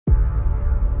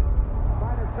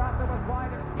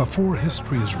Before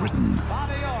history is written,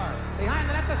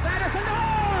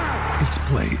 it's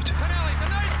played.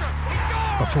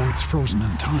 Before it's frozen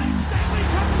in time,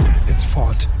 it's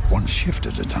fought one shift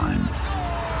at a time.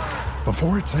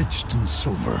 Before it's etched in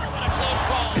silver,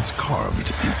 it's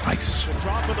carved in ice.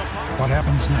 What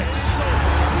happens next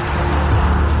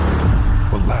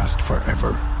will last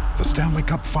forever. The Stanley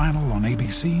Cup Final on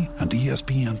ABC and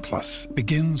ESPN Plus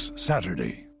begins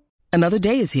Saturday. Another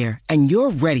day is here, and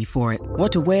you're ready for it.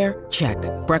 What to wear? Check.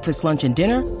 Breakfast, lunch, and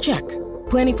dinner? Check.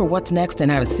 Planning for what's next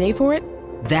and how to save for it?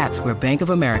 That's where Bank of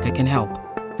America can help.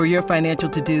 For your financial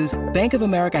to-dos, Bank of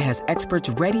America has experts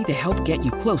ready to help get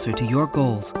you closer to your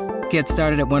goals. Get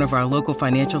started at one of our local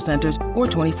financial centers or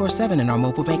 24/7 in our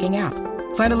mobile banking app.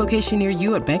 Find a location near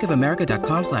you at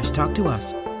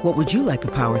bankofamerica.com/talktous. What would you like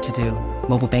the power to do?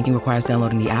 Mobile banking requires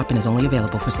downloading the app and is only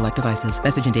available for select devices.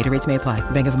 Message and data rates may apply.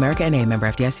 Bank of America N.A., member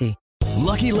FDIC.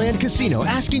 Lucky Land Casino,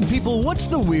 asking people, what's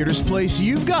the weirdest place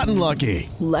you've gotten lucky?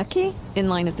 Lucky? In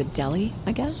line at the deli,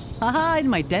 I guess? Aha, in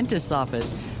my dentist's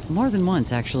office. More than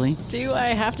once, actually. Do I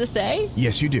have to say?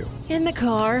 Yes, you do. In the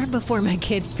car before my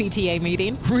kids' PTA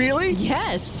meeting. Really?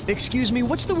 Yes. Excuse me,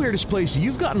 what's the weirdest place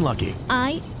you've gotten lucky?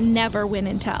 I never win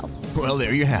and tell. Well,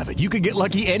 there you have it. You can get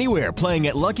lucky anywhere, playing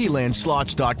at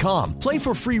LuckyLandSlots.com. Play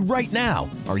for free right now.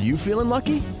 Are you feeling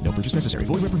lucky? No purchase necessary.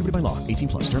 Void where prohibited by law.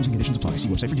 18+. Terms and conditions apply. See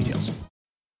website for details.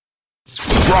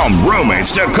 From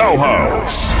roommates to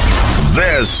co-hosts,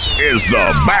 this is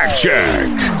the Backcheck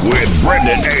with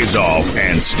Brendan Azoff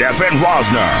and Stefan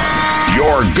Rosner,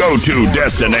 your go-to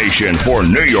destination for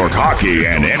New York hockey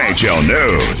and NHL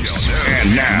news.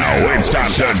 And now it's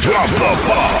time to drop the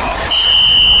puck.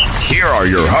 Here are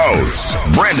your hosts,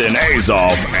 Brendan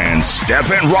Azoff and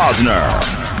Stefan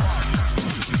Rosner.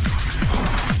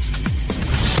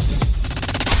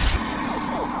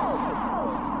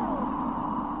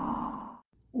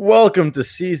 Welcome to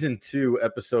Season 2,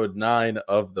 Episode 9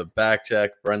 of the Backcheck.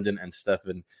 Brendan and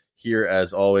Stefan here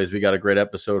as always. We got a great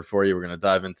episode for you. We're going to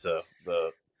dive into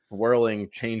the whirling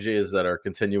changes that are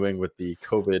continuing with the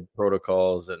COVID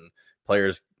protocols and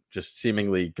players just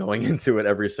seemingly going into it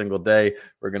every single day.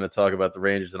 We're going to talk about the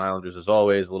Rangers and Islanders as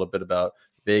always, a little bit about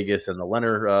Vegas and the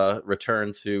Lehner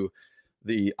return to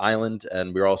the island.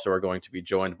 And we also are going to be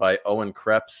joined by Owen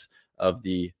Krepps of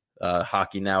the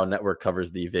Hockey Now Network,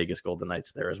 covers the Vegas Golden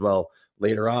Knights there as well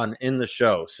later on in the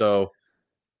show. So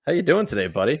how you doing today,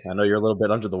 buddy? I know you're a little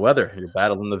bit under the weather. You're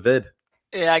battling the vid.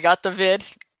 Yeah, I got the vid.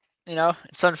 You know,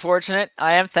 it's unfortunate.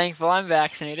 I am thankful I'm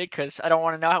vaccinated because I don't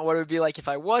want to know what it would be like if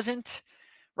I wasn't.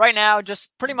 Right now,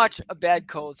 just pretty much a bad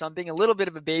cold. So I'm being a little bit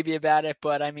of a baby about it.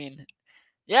 But I mean,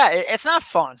 yeah, it's not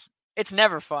fun. It's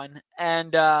never fun.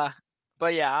 And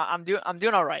but yeah, I'm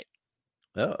doing all right.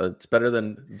 Oh, it's better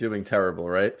than doing terrible,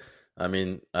 right? I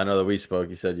mean, I know that we spoke.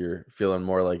 You said you're feeling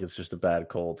more like it's just a bad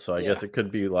cold. So I guess it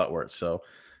could be a lot worse. So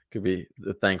could be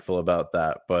thankful about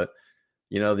that. But,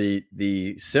 you know,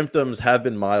 the symptoms have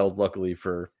been mild, luckily,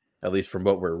 for at least from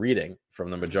what we're reading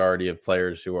from the majority of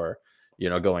players who are, you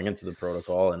know, going into the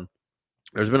protocol. And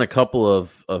there's been a couple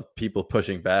of people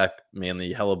pushing back,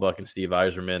 mainly Hellebuck and Steve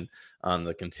Yzerman, on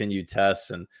the continued tests.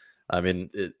 And I mean,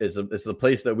 it's the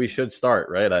place that we should start,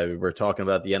 right? We're talking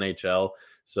about the NHL,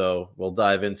 so we'll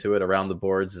dive into it. Around the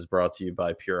Boards is brought to you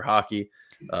by Pure Hockey.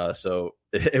 So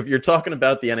if you're talking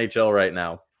about the NHL right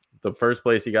now, the first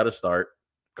place you got to start,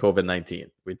 COVID-19.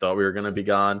 We thought we were going to be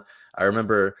gone. I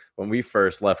remember when we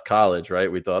first left college,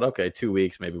 right? We thought, okay, 2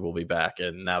 weeks, maybe we'll be back.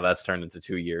 And now that's turned into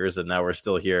 2 years. And now we're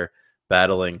still here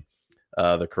battling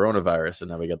the coronavirus.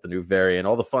 And now we got the new variant,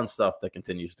 all the fun stuff that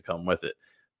continues to come with it.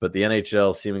 But the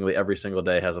NHL seemingly every single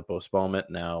day has a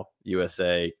postponement. Now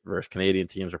USA versus Canadian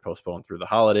teams are postponed through the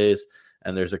holidays.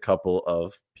 And there's a couple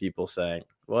of people saying,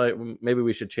 well, maybe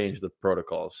we should change the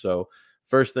protocols. So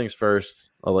first things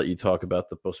first, I'll let you talk about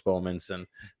the postponements and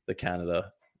the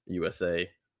Canada USA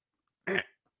Xing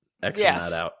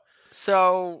that out.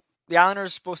 So the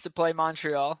Islanders are supposed to play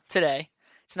Montreal today.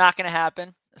 It's not going to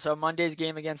happen. So Monday's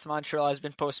game against Montreal has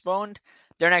been postponed.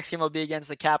 Their next game will be against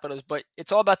the Capitals, but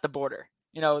it's all about the border.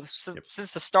 You know,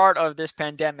 since the start of this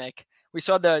pandemic, we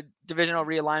saw the divisional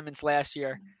realignments last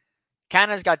year.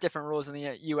 Canada's got different rules in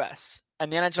the U.S.,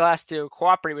 and the NHL has to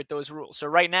cooperate with those rules. So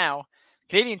right now,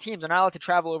 Canadian teams are not allowed to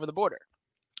travel over the border.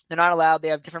 They're not allowed. They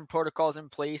have different protocols in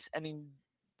place. And in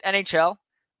NHL,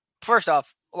 first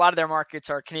off, a lot of their markets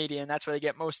are Canadian. That's where they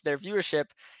get most of their viewership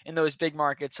in those big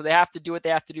markets. So they have to do what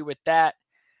they have to do with that.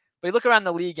 But you look around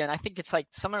the league, and I think it's like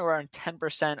somewhere around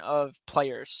 10% of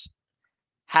players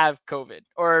have COVID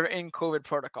or in COVID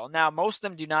protocol. Now, most of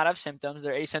them do not have symptoms.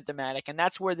 They're asymptomatic. And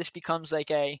that's where this becomes like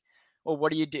well,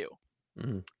 what do you do?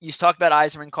 Mm-hmm. You talked about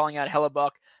Yzerman calling out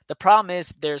Hellebuck. The problem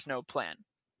is there's no plan.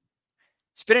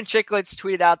 Spin Chicklets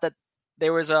tweeted out that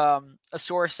there was a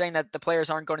source saying that the players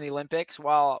aren't going to the Olympics.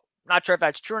 Well, I'm not sure if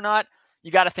that's true or not.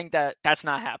 You got to think that that's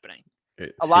not happening.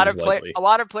 A lot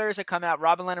of players have come out.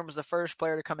 Robin Lehner was the first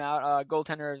player to come out,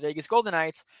 goaltender of Vegas Golden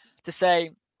Knights, to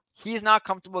say he's not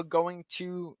comfortable going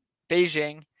to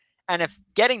Beijing, and if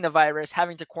getting the virus,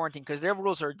 having to quarantine because their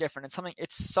rules are different.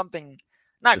 It's something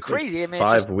not crazy. Like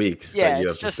 5 weeks that you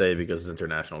have to stay because it's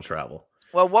international travel.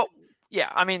 Well,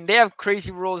 I mean, they have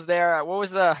crazy rules there. What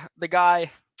was the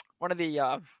guy, one of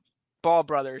the Ball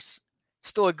brothers,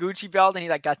 stole a Gucci belt and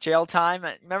he got jail time?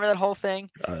 Remember that whole thing?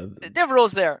 Their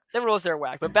rules there. Their rules there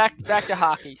whack. But back to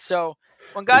hockey. So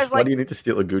when guys why do you need to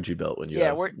steal a Gucci belt when you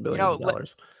have billions of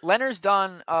dollars? Lehner's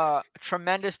done a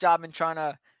tremendous job in trying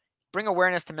to bring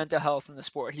awareness to mental health in the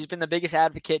sport. He's been the biggest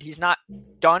advocate. He's not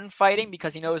done fighting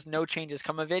because he knows no changes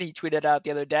come of it. He tweeted out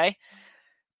the other day.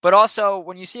 But also,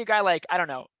 when you see a guy like, I don't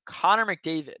know, Connor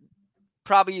McDavid,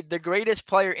 probably the greatest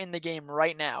player in the game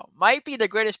right now, might be the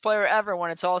greatest player ever when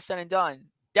it's all said and done.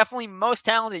 Definitely most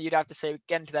talented, you'd have to say,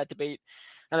 get into that debate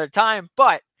another time,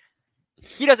 but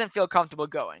he doesn't feel comfortable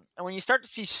going. And when you start to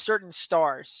see certain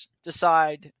stars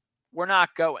decide, we're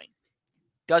not going,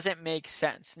 doesn't make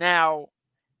sense. Now,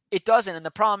 it doesn't, and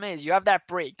the problem is you have that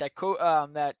break,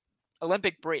 that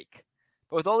Olympic break.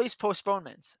 But with all these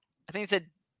postponements, I think it said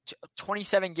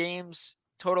 27 games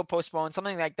total postponed,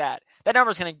 something like that. That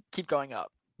number is going to keep going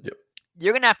up. Yep.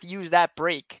 You're going to have to use that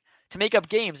break to make up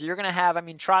games. You're going to have,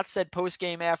 Trotz said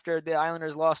post-game after the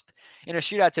Islanders lost in a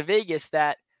shootout to Vegas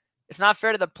that it's not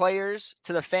fair to the players,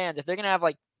 to the fans, if they're going to have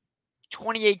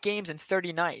 28 games in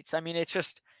 30 nights.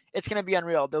 It's going to be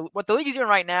unreal. What the league is doing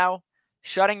right now,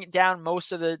 shutting down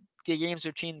most of the games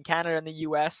between Canada and the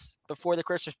U.S. before the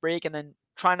Christmas break and then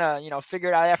trying to, figure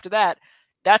it out after that,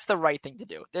 that's the right thing to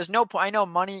do. There's no point. I know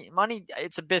money,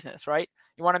 it's a business, right?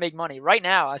 You want to make money. Right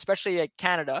now, especially at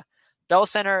Canada, Bell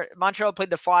Center, Montreal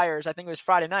played the Flyers, I think it was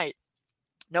Friday night,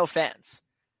 no fans.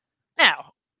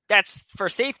 Now, that's for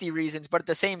safety reasons, but at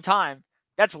the same time,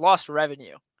 that's lost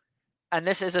revenue. And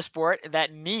this is a sport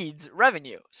that needs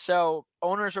revenue. So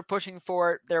owners are pushing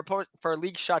for a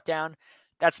league shutdown.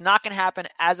 That's not going to happen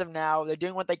as of now. They're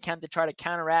doing what they can to try to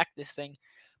counteract this thing.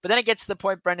 But then it gets to the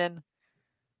point, Brendan,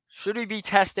 should we be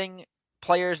testing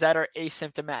players that are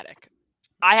asymptomatic?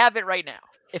 I have it right now.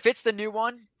 If it's the new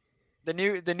one, the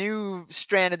new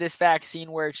strand of this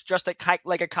vaccine where it's just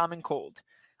like a common cold,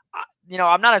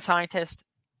 I'm not a scientist.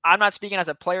 I'm not speaking as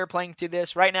a player playing through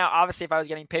this. Right now, obviously, if I was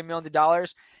getting paid millions of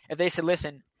dollars, if they said,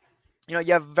 listen, you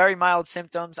have very mild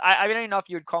symptoms. I don't even know if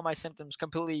you would call my symptoms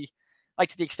completely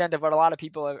to the extent of what a lot of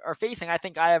people are facing. I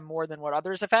think I have more than what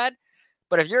others have had.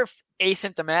 But if you're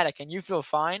asymptomatic and you feel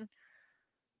fine,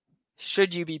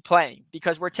 should you be playing?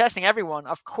 Because we're testing everyone,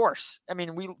 of course.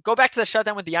 We go back to the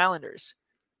shutdown with the Islanders.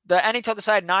 The NHL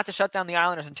decided not to shut down the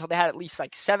Islanders until they had at least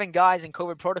 7 guys in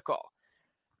COVID protocol.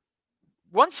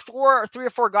 Once 3 or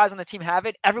 4 guys on the team have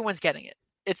it, everyone's getting it.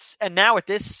 And now with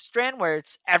this strand where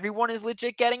everyone is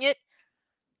legit getting it,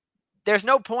 there's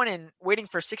no point in waiting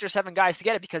for 6 or 7 guys to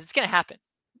get it because it's going to happen.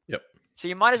 Yep. So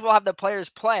you might as well have the players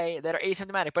play that are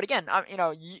asymptomatic. But again,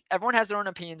 everyone has their own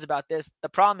opinions about this. The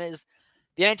problem is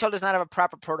the NHL does not have a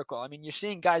proper protocol. You're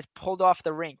seeing guys pulled off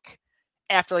the rink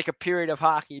after a period of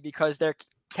hockey because their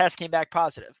test came back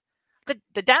positive.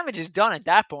 The damage is done at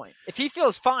that point. If he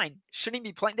feels fine, shouldn't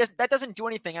he be playing? That doesn't do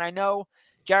anything. And I know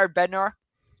Jared Bednar,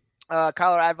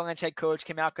 Colorado Avalanche head coach,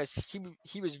 came out because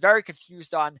he was very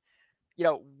confused on,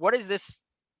 what is this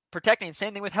protecting?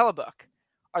 Same thing with Hellebuck.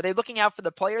 Are they looking out for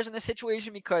the players in this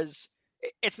situation? Because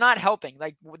it's not helping.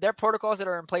 Their protocols that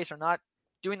are in place are not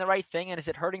doing the right thing, and is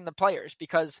it hurting the players?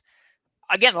 Because,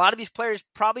 again, a lot of these players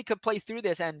probably could play through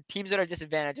this, and teams that are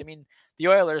disadvantaged. The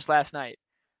Oilers last night,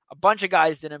 a bunch of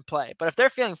guys didn't play. But if they're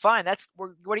feeling fine,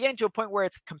 we're getting to a point where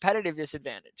it's competitive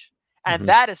disadvantage. And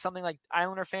that is something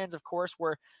Islander fans, of course,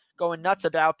 were going nuts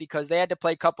about because they had to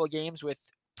play a couple of games with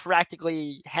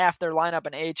practically half their lineup,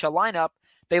 an AHL lineup.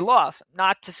 They lost.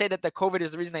 Not to say that the COVID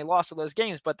is the reason they lost all those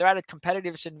games, but they're at a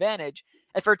competitive disadvantage.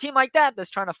 And for a team like that that's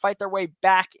trying to fight their way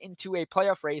back into a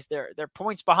playoff race, they're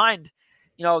points behind.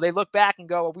 They look back and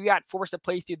go, well, we got forced to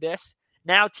play through this.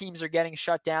 Now teams are getting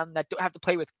shut down that don't have to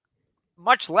play with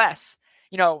much less.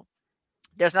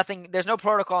 There's no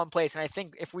protocol in place. And I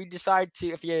think if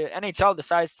the NHL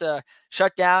decides to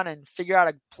shut down and figure out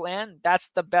a plan, that's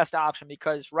the best option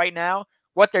because right now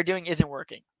what they're doing isn't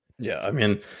working. Yeah.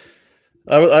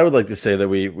 I would like to say that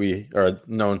we are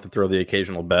known to throw the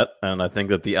occasional bet, and I think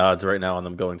that the odds right now on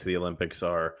them going to the Olympics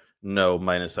are no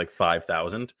minus like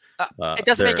 5,000. It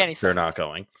doesn't make any sense. They're not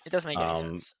going. It doesn't make any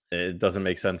sense. It doesn't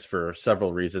make sense for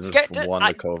several reasons. One,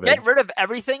 the COVID. Get rid of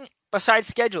everything besides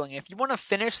scheduling. If you want to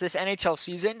finish this NHL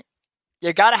season,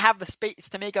 you got to have the space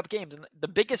to make up games. And the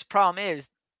biggest problem is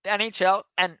the NHL,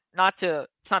 and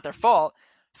it's not their fault,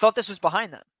 thought this was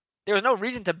behind them. There was no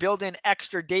reason to build in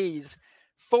extra days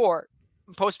for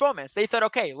postponements. They thought,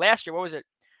 okay, last year, what was it?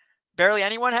 Barely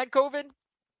anyone had COVID?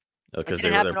 Because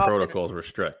their protocols were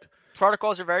strict.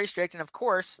 Protocols are very strict, and of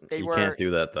course, you can't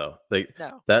do that, though.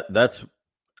 No. That's...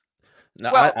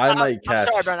 Now, well, I might catch...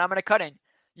 I'm sorry, Brian, I'm going to cut in.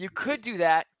 You could do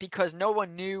that because no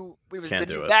one knew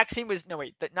the vaccine was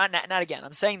not again.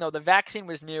 I'm saying though the vaccine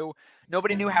was new.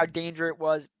 Nobody knew how dangerous it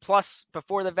was. Plus,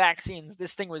 before the vaccines,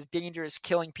 this thing was dangerous,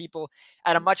 killing people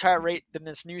at a much higher rate than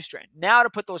this new strain. Now to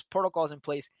put those protocols in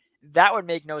place, that would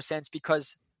make no sense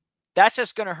because that's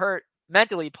just going to hurt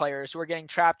mentally players who are getting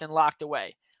trapped and locked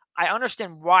away. I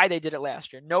understand why they did it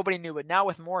last year. Nobody knew it. Now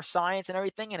with more science and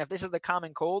everything, and if this is the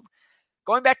common cold,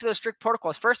 going back to those strict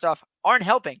protocols, first off, aren't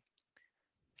helping.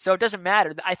 So it doesn't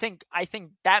matter. I think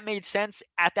that made sense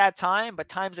at that time, but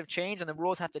times have changed and the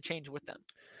rules have to change with them.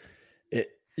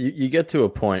 You get to a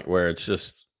point where it's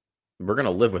just, we're going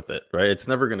to live with it, right? It's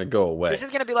never going to go away. This is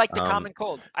going to be like the common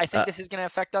cold. I think this is going to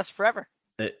affect us forever.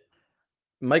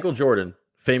 Michael Jordan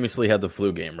famously had the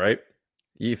flu game, right?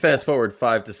 You fast forward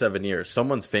 5 to 7 years,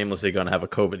 someone's famously going to have a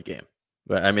COVID game.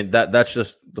 I mean, that's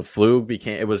just the flu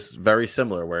it was very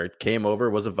similar where it came over,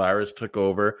 was a virus, took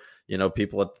over. You know,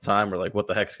 people at the time were like, what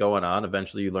the heck's going on?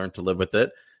 Eventually you learn to live with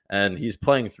it. And he's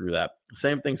playing through that.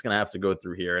 Same thing's going to have to go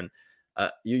through here. And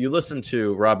you listen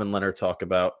to Robin Lehner talk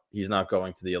about he's not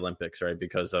going to the Olympics, right?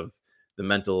 Because of the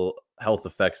mental health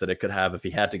effects that it could have if he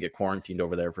had to get quarantined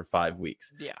over there for 5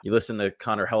 weeks. Yeah. You listen to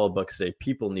Connor Hellebuck say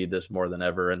people need this more than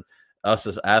ever. And us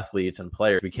as athletes and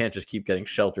players, we can't just keep getting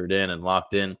sheltered in and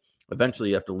locked in. Eventually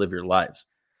you have to live your lives.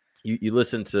 You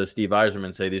listen to Steve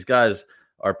Yzerman say these guys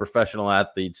are professional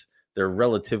athletes. They're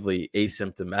relatively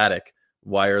asymptomatic.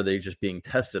 Why are they just being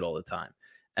tested all the time?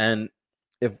 And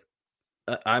if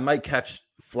I might catch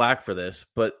flack for this,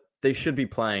 but they should be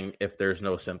playing if there's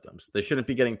no symptoms. They shouldn't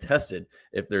be getting tested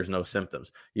if there's no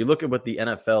symptoms. You look at what the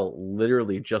NFL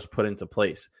literally just put into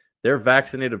place. Their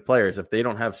vaccinated players, if they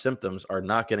don't have symptoms, are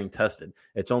not getting tested.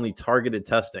 It's only targeted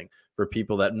testing for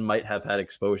people that might have had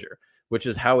exposure, which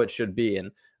is how it should be.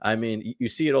 And I mean, you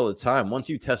see it all the time. Once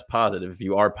you test positive, if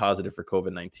you are positive for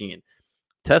COVID-19,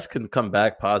 tests can come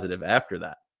back positive after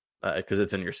that because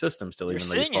it's in your system still, even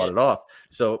though you fought it off.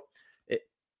 So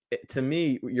to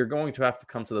me, you're going to have to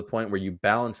come to the point where you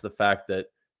balance the fact that,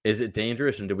 is it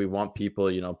dangerous? And do we want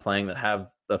people, playing that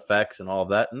have effects and all of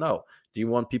that? No. Do you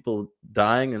want people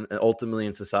dying and ultimately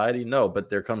in society? No. But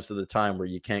there comes to the time where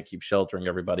you can't keep sheltering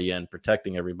everybody in,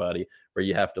 protecting everybody, where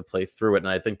you have to play through it. And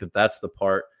I think that that's the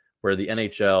part where the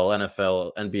NHL,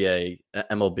 NFL, NBA,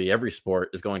 MLB, every sport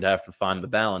is going to have to find the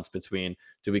balance between,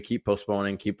 do we keep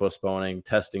postponing,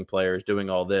 testing players, doing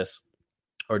all this,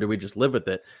 or do we just live with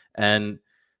it? And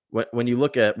when you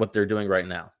look at what they're doing right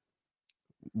now,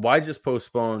 why just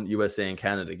postpone USA and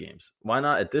Canada games? Why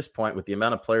not at this point, with the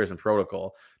amount of players and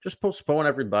protocol, just postpone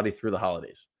everybody through the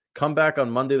holidays? Come back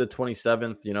on Monday the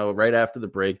 27th, right after the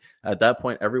break. At that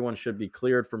point, everyone should be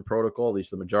cleared from protocol, at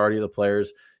least the majority of the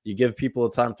players. You give people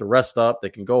a time to rest up. They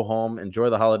can go home, enjoy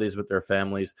the holidays with their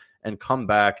families, and come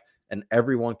back, and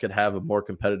everyone could have a more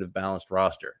competitive, balanced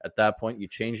roster. At that point, you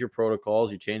change your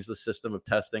protocols, you change the system of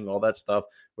testing, all that stuff,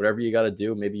 whatever you got to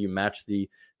do. Maybe you match the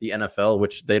NFL,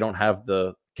 which they don't have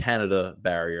the Canada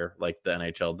barrier like the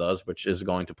NHL does, which is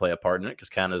going to play a part in it because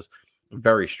Canada's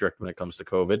very strict when it comes to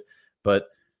COVID. But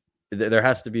there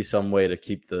has to be some way to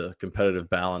keep the competitive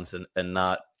balance and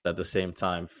not at the same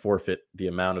time forfeit the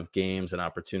amount of games and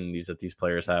opportunities that these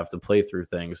players have to play through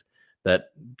things that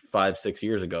 5-6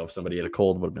 years ago, if somebody had a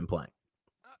cold, would have been playing.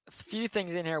 A few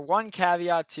things in here. One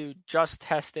caveat to just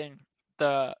testing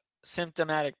the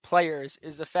symptomatic players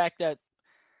is the fact that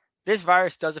this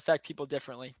virus does affect people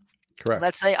differently. Correct.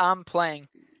 Let's say I'm playing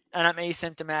and I'm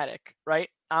asymptomatic, right?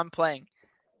 I'm playing.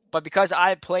 But because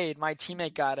I played, my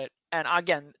teammate got it. And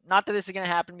again, not that this is going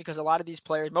to happen because a lot of these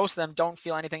players, most of them don't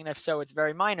feel anything. And if so, it's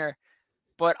very minor.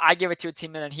 But I give it to a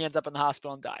teammate and he ends up in the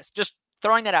hospital and dies. Just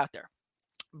throwing that out there.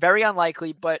 Very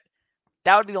unlikely, but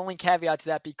that would be the only caveat to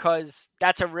that because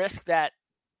that's a risk that,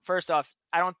 first off,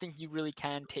 I don't think you really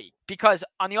can take. Because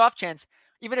on the off chance,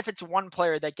 even if it's one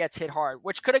player that gets hit hard,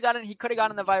 which he could have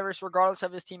gotten the virus regardless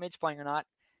of his teammates playing or not.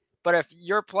 But if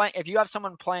you have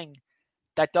someone playing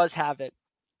that does have it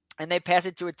and they pass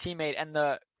it to a teammate and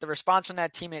the response from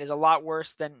that teammate is a lot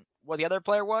worse than what the other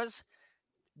player was,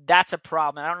 that's a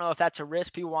problem. I don't know if that's a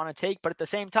risk people want to take, but at the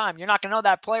same time, you're not going to know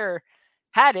that player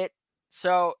had it.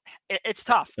 So it's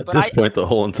tough. At this point, the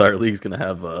whole entire league is going to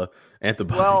have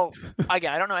antibodies. Well,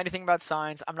 again, I don't know anything about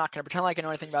science. I'm not going to pretend like I know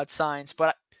anything about science,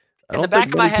 but I don't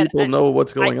think many people know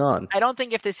what's going on. I don't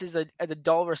think if this is a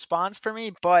dull response for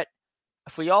me, but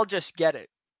if we all just get it,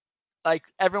 like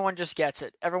everyone just gets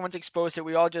it, everyone's exposed to it,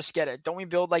 we all just get it. Don't we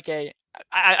build like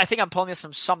I think I'm pulling this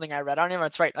from something I read. I don't even know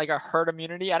if it's right, like a herd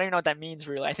immunity. I don't even know what that means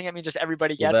really. I think that means just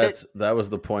everybody gets it. That was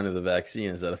the point of the vaccine,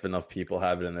 is that if enough people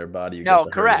have it in their body, you get the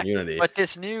correct. herd immunity. But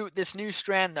this new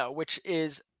strand though, which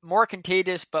is more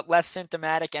contagious but less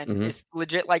symptomatic and is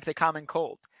legit like the common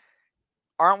cold.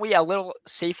 Aren't we a little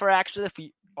safer actually if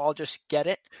we all just get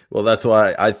it? Well, that's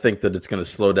why I think that it's going to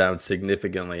slow down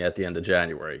significantly at the end of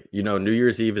January. New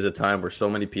Year's Eve is a time where so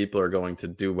many people are going to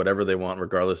do whatever they want,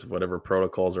 regardless of whatever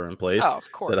protocols are in place. Oh,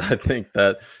 of course. That I think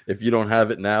that if you don't have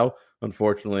it now,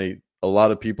 unfortunately, a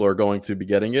lot of people are going to be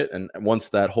getting it. And once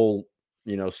that whole,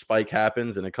 spike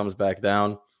happens and it comes back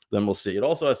down, then we'll see. It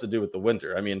also has to do with the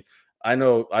winter. I mean, I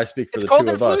know I speak for the two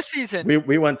of us. Season.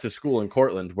 We went to school in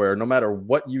Cortland where no matter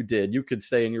what you did, you could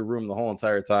stay in your room the whole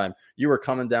entire time. You were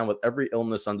coming down with every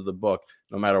illness under the book,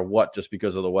 no matter what, just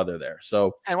because of the weather there.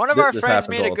 So, and one of our friends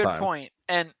made a good point,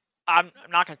 and I'm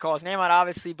not going to call his name out,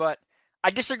 obviously, but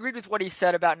I disagreed with what he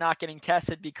said about not getting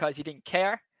tested because he didn't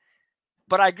care.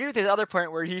 But I agree with his other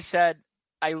point where he said,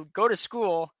 I go to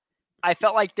school, I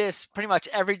felt like this pretty much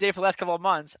every day for the last couple of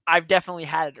months. I've definitely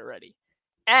had it already.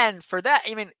 And for that,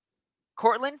 I mean,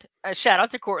 Cortland, shout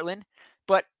out to Cortland,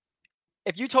 but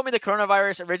if you told me the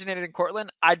coronavirus originated in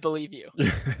Cortland, I'd believe you.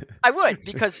 I would,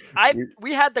 because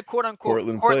we had the quote unquote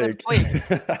Cortland Plague.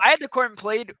 I had the Cortland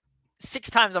Plague 6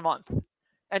 times a month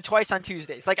and twice on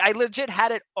Tuesdays. Like I legit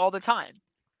had it all the time.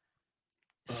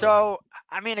 So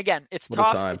I mean, again, it's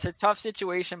tough. It's a tough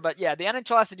situation, but yeah, the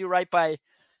NHL has to do right by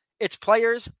its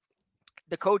players,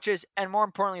 the coaches, and more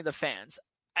importantly, the fans.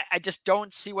 I just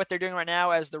don't see what they're doing right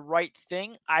now as the right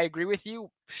thing. I agree with you.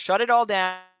 Shut it all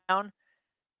down.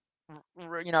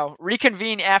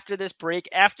 Reconvene after this break,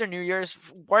 after New Year's.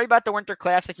 Worry about the Winter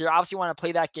Classic. You obviously want to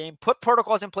play that game. Put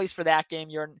protocols in place for that game.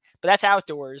 But that's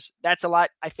outdoors. That's I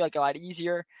feel like a lot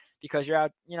easier because you're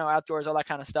out, outdoors, all that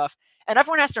kind of stuff. And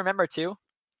everyone has to remember too,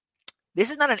 this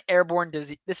is not an airborne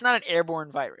disease. This is not an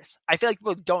airborne virus. I feel like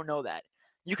people don't know that.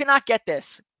 You cannot get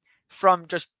this from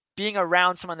just being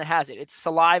around someone that has it. It's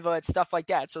saliva, it's stuff like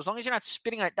that. So as long as you're not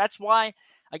spitting on it, that's why,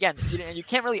 again, you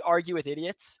can't really argue with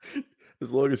idiots.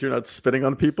 As long as you're not spitting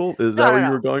on people? Is that where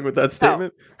you were going with that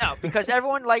statement? No, because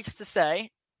everyone likes to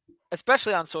say,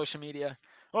 especially on social media,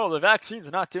 oh, the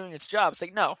vaccine's not doing its job. It's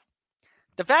like, no,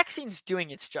 the vaccine's doing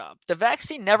its job. The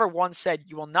vaccine never once said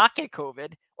you will not get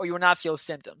COVID or you will not feel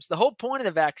symptoms. The whole point of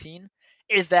the vaccine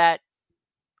is that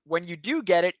when you do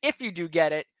get it, if you do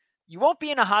get it, you won't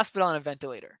be in a hospital on a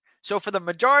ventilator. So for the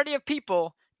majority of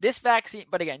people, this vaccine,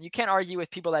 but again, you can't argue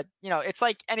with people that, it's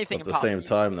like anything. At the same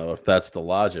time, though, if that's the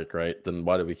logic, right, then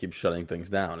why do we keep shutting things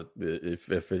down?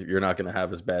 If you're not going to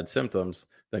have as bad symptoms,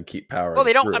 then keep powering. Well,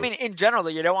 they don't. Through. I mean, in general,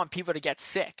 you don't want people to get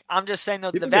sick. I'm just saying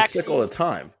that people the vaccine get sick all the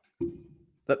time.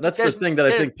 That's the thing that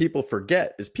I think people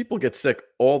forget is people get sick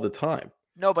all the time.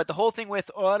 No, but the whole thing with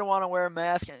I don't want to wear a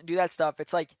mask and do that stuff.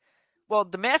 It's like, well,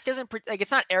 the mask isn't like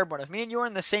it's not airborne. If me and you are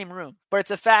in the same room, but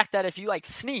it's a fact that if you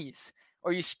sneeze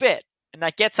or you spit and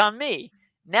that gets on me,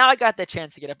 now I got the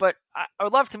chance to get it. But I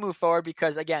would love to move forward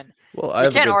because again, I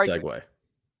have a good segue.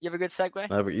 You have a good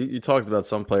segue? You talked about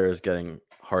some players getting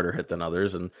harder hit than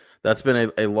others, and that's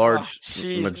been a large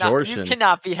majority. You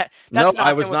cannot be.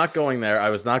 I was not going there.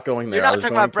 You're not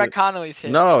talking about Brett Connolly's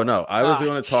hit. No. I was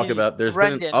going to talk about there's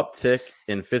been an uptick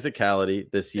in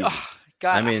physicality this season. Oh,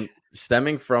 God. I mean,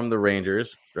 stemming from the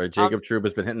Rangers, right? Jacob Trouba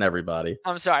has been hitting everybody.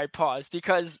 I'm sorry, pause,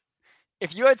 because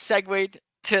if you had segued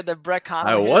to the Brett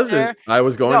Connolly, I wasn't. I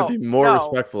was going to be more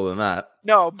respectful than that.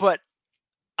 No, but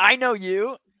I know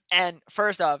you, and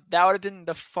first off, that would have been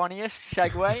the funniest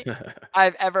segue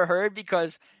I've ever heard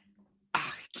because,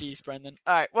 geez, Brendan.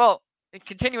 All right, well,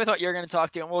 continue with what you're going to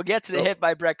talk to, and we'll get to the hit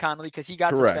by Brett Connolly because he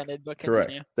got suspended. But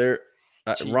continue. Correct.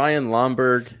 Ryan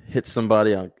Lomberg hit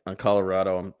somebody on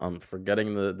Colorado. I'm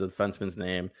forgetting the defenseman's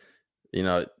name.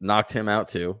 Knocked him out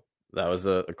too. That was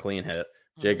a clean hit.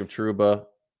 Jacob Trouba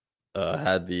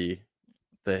had the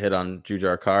hit on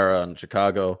Jujhar Khaira on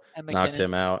Chicago, knocked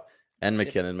him out. And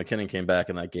McKinnon. McKinnon came back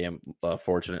in that game,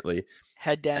 fortunately.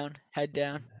 Head down.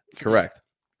 Correct.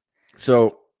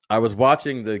 So I was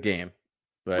watching the game.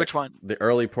 Right? Which one? The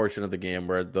early portion of the game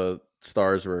where the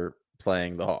Stars were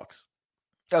playing the Hawks.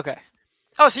 Okay.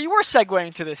 Oh, so you were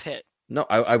segueing to this hit. No,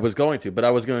 I was going to, but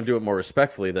I was going to do it more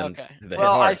respectfully than Okay. the hit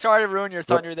Well, hard. I started to ruin your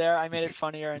thunder there. I made it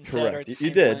funnier and sadder at Correct. the You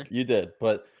same time. did. You did.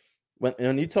 But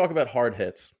when you talk about hard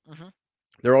hits, Mm-hmm.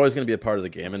 they're always going to be a part of the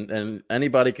game. And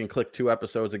anybody can click 2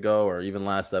 episodes ago or even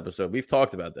last episode. We've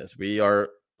talked about this.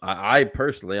 I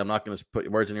personally, I'm not going to put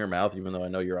words in your mouth, even though I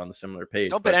know you're on the similar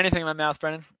page. Don't put anything in my mouth,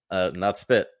 Brennan. Not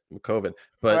spit with COVID.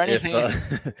 But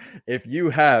if you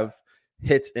have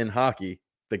hits in hockey,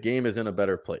 the game is in a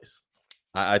better place.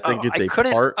 I think it's a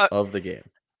part of the game.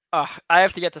 I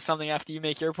have to get to something after you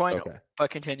make your point. Okay. But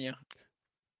continue.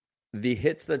 The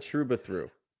hits that Trouba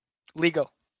threw. Legal.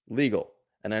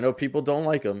 And I know people don't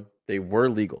like them. They were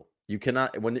legal. You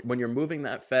cannot, when you're moving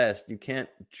that fast, you can't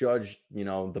judge,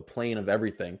 the plane of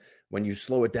everything. When you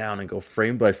slow it down and go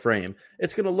frame by frame,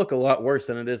 it's going to look a lot worse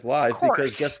than it is live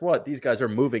because guess what? These guys are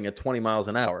moving at 20 miles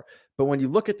an hour. But when you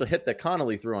look at the hit that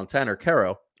Connolly threw on Tanner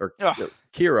Kero,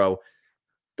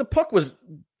 the puck was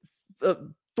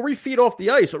 3 feet off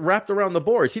the ice, wrapped around the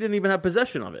boards. He didn't even have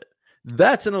possession of it.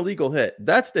 That's an illegal hit.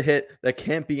 That's the hit that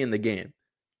can't be in the game.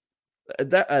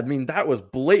 That was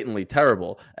blatantly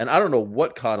terrible. And I don't know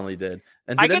what Connolly did.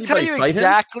 And I can tell you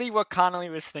exactly what Connolly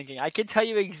was thinking. I can tell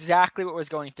you exactly what was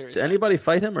going through his head. Did anybody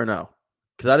fight him or no?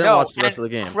 Because I didn't watch the rest of the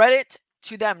game. Credit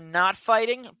to them not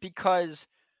fighting because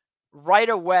right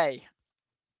away,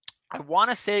 I want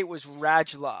to say it was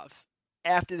Radulov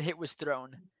after the hit was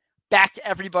thrown, backed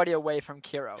everybody away from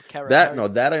Kero.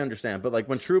 That I understand. But like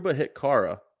when Trouba hit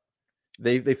Kara,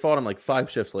 they fought him like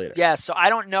 5 shifts later. Yeah, so I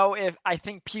don't know I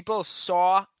think people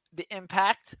saw the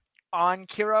impact on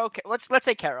Kero. Let's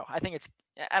say Kero. I think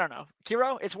I don't know.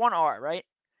 Kero, it's 1 R, right?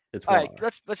 It's 1 R. All right,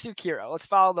 let's do Kero. Let's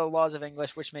follow the laws of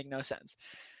English, which make no sense.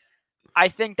 I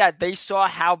think that they saw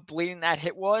how bleeding that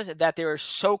hit was, that they were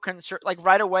so concerned. Like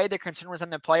right away, their concern was on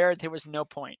the player. There was no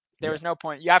point. Was no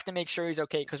point. You have to make sure he's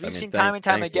okay because we've seen time and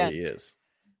time again. He is.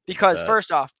 Because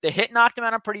first off, the hit knocked him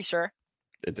out. I'm pretty sure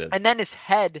it did, and then his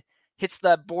head hits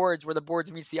the boards where the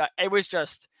boards meets the eye. It was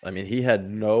just.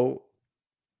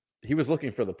 He was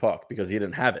looking for the puck because he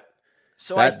didn't have it.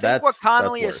 So I think what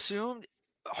Connolly assumed,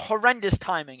 horrendous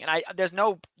timing, and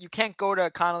you can't go to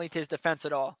Connolly to his defense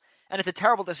at all. And it's a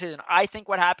terrible decision. I think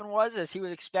what happened was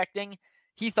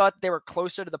he thought they were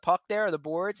closer to the puck there, or the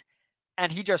boards,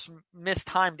 and he just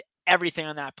mistimed everything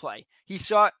on that play.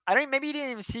 Maybe he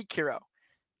didn't even see Kero.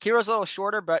 Kiro's a little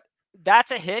shorter, but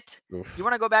that's a hit. Oof. You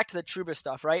want to go back to the Trouba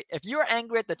stuff, right? If you're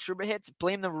angry at the Trouba hits,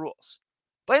 blame the rules.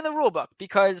 Blame the rule book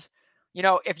because,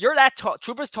 if you're that tall,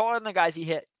 Trouba's taller than the guys he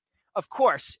hit. Of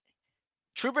course,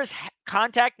 Trouba's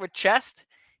contact with chest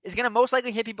is going to most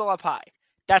likely hit people up high.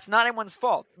 That's not anyone's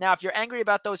fault. Now, if you're angry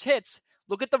about those hits,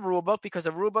 look at the rule book because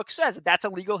the rule book says that's a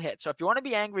legal hit. So if you want to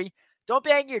be angry, don't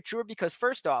be angry at Trouba because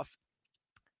first off,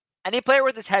 any player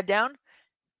with his head down,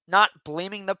 not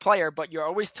blaming the player, but you're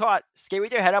always taught skate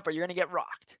with your head up or you're going to get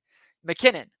rocked.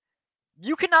 McKinnon,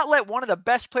 you cannot let one of the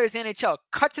best players in the NHL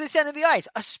cut to the center of the ice,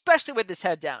 especially with his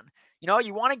head down.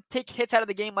 You want to take hits out of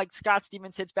the game like Scott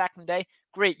Stevens hits back in the day.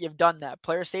 Great, you've done that.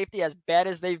 Player safety, as bad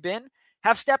as they've been,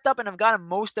 have stepped up and have gotten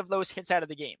most of those hits out of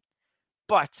the game.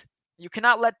 But you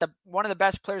cannot let one of the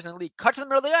best players in the league cut to the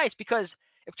middle of the ice because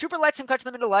if Trouba lets him cut to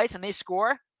the middle of the ice and they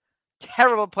score,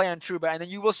 terrible play on Trouba. And then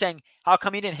you will say, how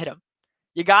come he didn't hit him?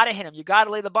 You got to hit him. You got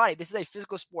to lay the body. This is a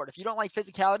physical sport. If you don't like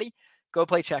physicality, go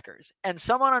play checkers. And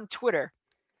someone on Twitter,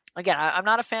 again, I'm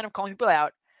not a fan of calling people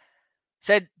out,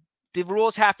 said the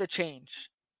rules have to change.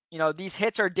 These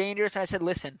hits are dangerous. And I said,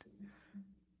 listen,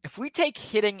 if we take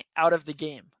hitting out of the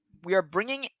game, we are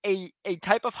bringing a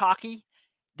type of hockey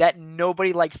that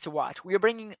nobody likes to watch. We are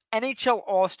bringing NHL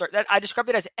All-Star. I described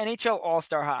it as NHL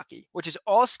All-Star hockey, which is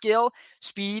all skill,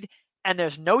 speed, and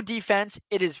there's no defense.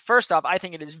 It is, first off, I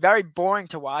think it is very boring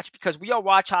to watch because we all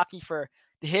watch hockey for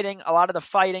the hitting, a lot of the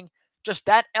fighting, just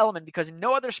that element, because in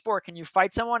no other sport can you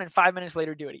fight someone and 5 minutes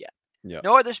later do it again. Yeah.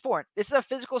 No other sport. This is a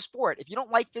physical sport. If you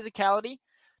don't like physicality,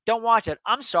 don't watch it.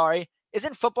 I'm sorry.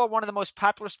 Isn't football one of the most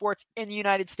popular sports in the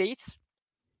United States?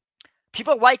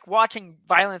 People like watching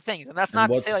violent things, and that's not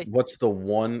to say what's the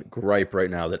one gripe right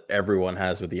now that everyone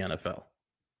has with the NFL?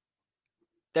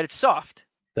 That it's soft.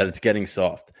 That it's getting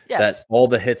soft. Yes. That all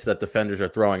the hits that defenders are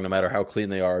throwing, no matter how clean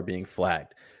they are being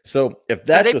flagged. So if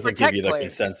that doesn't give you the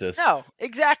consensus. No,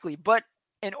 exactly. But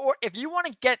if you want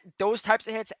to get those types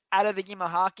of hits out of the game of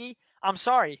hockey, I'm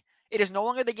sorry. It is no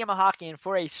longer the game of hockey. And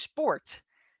for a sport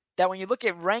that when you look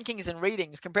at rankings and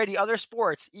ratings compared to other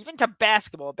sports, even to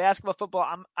basketball,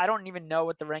 football, I don't even know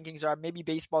what the rankings are. Maybe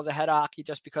baseball's ahead of hockey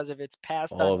just because of its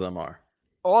past. All of them are.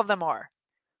 All of them are.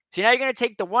 So now you're going to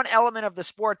take the one element of the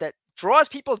sport that draws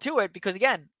people to it because,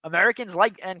 again, Americans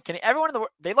everyone in the world,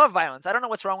 they love violence. I don't know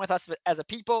what's wrong with us as a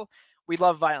people. We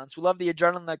love violence. We love the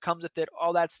adrenaline that comes with it,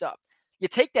 all that stuff. You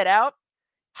take that out,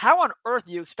 how on earth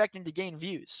are you expecting to gain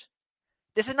views?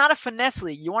 This is not a finesse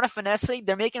league. You want a finesse league?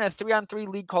 They're making a 3-on-3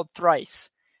 league called Thrice.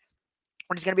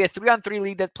 When it's going to be a 3-on-3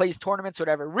 league that plays tournaments or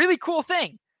whatever. Really cool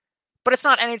thing. But it's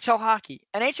not NHL hockey.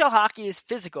 NHL hockey is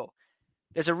physical.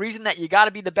 There's a reason that you got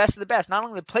to be the best of the best, not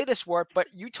only to play the sport, but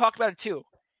you talked about it too.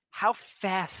 How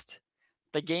fast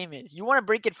the game is. You want to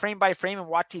break it frame by frame and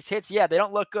watch these hits? Yeah, they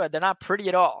don't look good. They're not pretty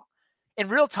at all. In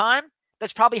real time,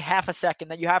 that's probably half a second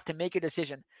that you have to make a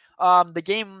decision. The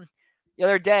game the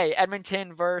other day,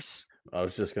 Edmonton versus... I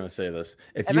was just going to say this.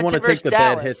 If you want to take the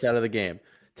bad hits out of the game,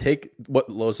 take what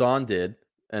Lauzon did,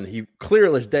 and he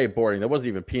clear as day boarding. That wasn't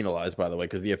even penalized, by the way,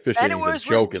 because the officiating is a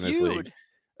joke in this league.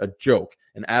 A joke.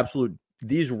 An absolute...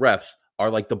 These refs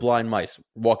are like the blind mice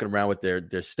walking around with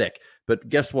their stick. But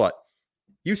guess what?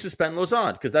 You suspend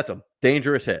Lauzon because that's a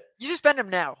dangerous hit. You suspend him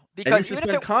now. Because and you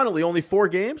suspend Connolly only 4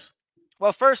 games?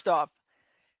 Well, first off,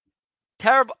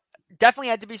 terrible. Definitely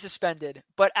had to be suspended.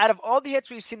 But out of all the hits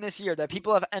we've seen this year that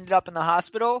people have ended up in the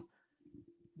hospital,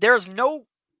 there's no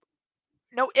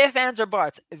ifs, ands, or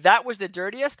buts. That was the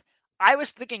dirtiest. I was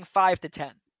thinking 5 to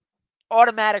 10.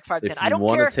 Automatic 5 to 10. I don't care.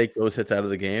 If you want to take those hits out of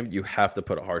the game, you have to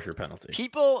put a harsher penalty.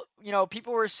 People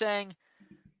were saying,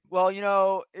 well,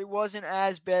 it wasn't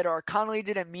as bad or Connolly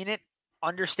didn't mean it.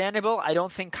 Understandable. I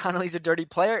don't think Connolly's a dirty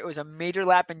player. It was a major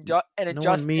lap and no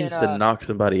one means to knock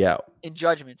somebody out. In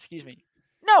judgment, excuse me.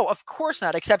 No, of course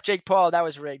not, except Jake Paul. That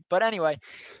was rigged. But anyway,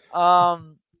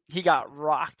 he got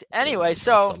rocked. Anyway,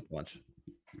 so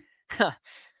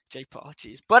Jake Paul,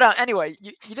 jeez. But anyway,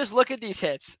 you just look at these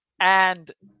hits,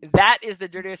 and that is the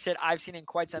dirtiest hit I've seen in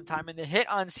quite some time. And the hit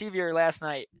on Sevier last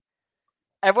night,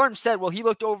 everyone said, well, he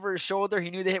looked over his shoulder. He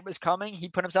knew the hit was coming. He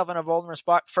put himself in a vulnerable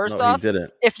spot. First off, he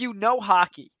didn't. If you know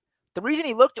hockey, the reason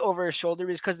he looked over his shoulder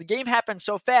is because the game happened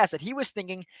so fast that he was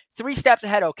thinking 3 steps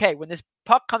ahead. Okay, when this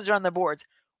puck comes around the boards,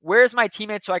 where's my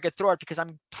teammate so I could throw it because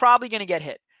I'm probably going to get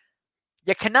hit.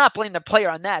 You cannot blame the player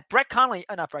on that. Lauzon.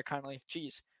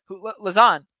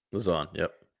 Lauzon,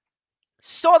 yep.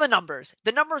 Saw the numbers.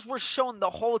 The numbers were shown the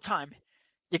whole time.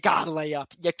 You got to lay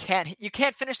up. You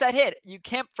can't finish that hit. You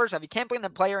can't, first off, you can't blame the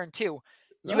player, and 2,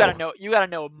 you got to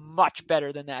know much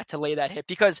better than that to lay that hit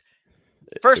because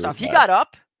first off, he got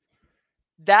up.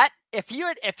 That if he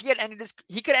had ended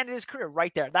he could have ended his career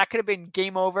right there. That could have been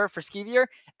game over for Skeevier.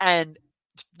 And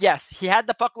yes, he had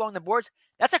the puck along the boards.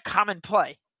 That's a common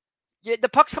play. The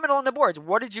puck's coming along the boards.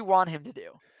 What did you want him to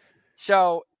do?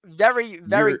 So very,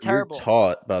 very terrible. You're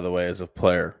taught, by the way, as a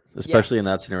player, especially in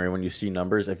that scenario when you see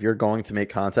numbers, if you're going to make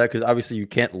contact, because obviously you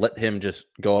can't let him just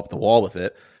go up the wall with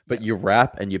it, but you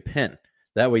wrap and you pin.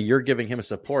 That way you're giving him a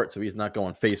support so he's not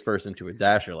going face first into a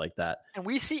dasher like that. And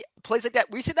we see plays like that.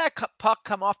 We see that puck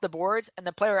come off the boards and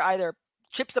the player either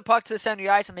chips the puck to the center of the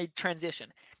ice and they transition.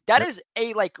 That is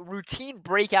a routine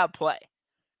breakout play.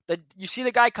 You see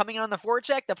the guy coming in on the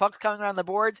forecheck, the puck's coming around the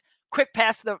boards, quick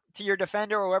pass to your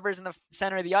defender or whoever's in the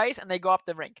center of the ice, and they go up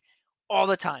the rink all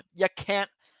the time. You can't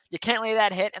lay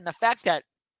that hit. And the fact that,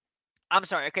 I'm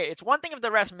sorry, okay, it's one thing if the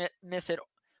refs miss it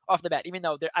off the bat, even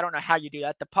though I don't know how you do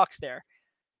that. The puck's there.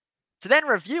 To then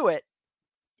review it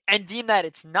and deem that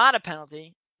it's not a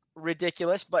penalty,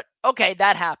 ridiculous, but okay,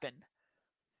 that happened.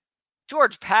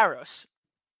 George Parros,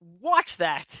 watch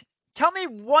that. Tell me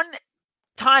one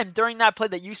time during that play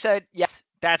that you said, yes,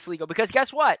 that's legal. Because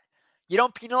guess what? You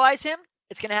don't penalize him,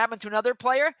 it's going to happen to another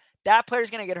player. That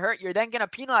player's going to get hurt. You're then going to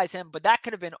penalize him, but that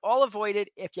could have been all avoided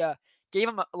if you gave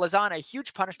him Lauzon a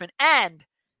huge punishment. And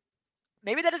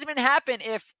maybe that doesn't even happen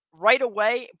if right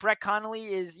away Brett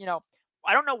Connolly is,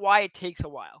 I don't know why it takes a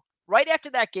while. Right after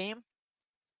that game,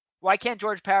 why can't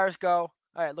George Parros go,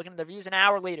 all right, looking at the views an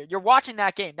hour later? You're watching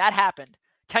that game. That happened.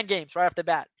 10 games right off the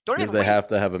bat. Because they have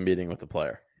to have a meeting with the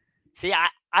player. See,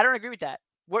 I don't agree with that.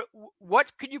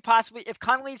 What could you possibly, if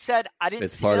Connolly said, I didn't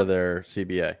see It's part of their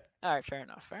CBA. All right, fair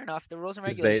enough. The rules and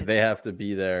regulations. They have to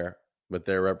be there with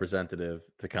their representative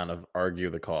to kind of argue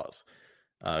the cause.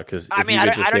 Because I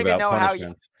don't even know how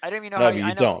you. I don't even know how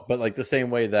you don't. But the same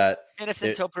way that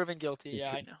innocent until proven guilty.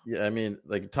 Yeah, I know. Yeah, I mean,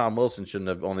 Tom Wilson shouldn't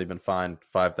have only been fined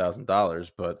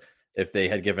 $5,000, but if they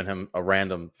had given him a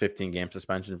random 15-game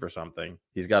suspension for something,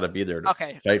 he's got to be there to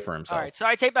fight for himself. All right, so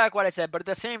I take back what I said, but at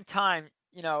the same time,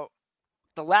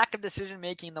 the lack of decision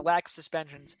making, the lack of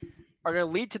suspensions are going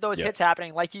to lead to those hits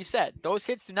happening. Like you said, those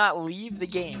hits do not leave the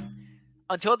game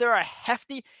until there are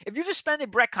hefty. If you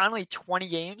suspended Brett Connolly 20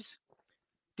 games.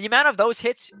 The amount of those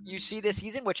hits you see this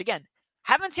season, which, again,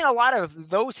 haven't seen a lot of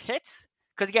those hits,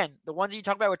 because, again, the ones you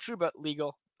talk about were true, but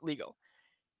legal.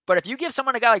 But if you give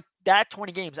someone a guy like that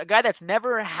 20 games, a guy that's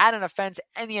never had an offense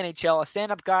in the NHL, a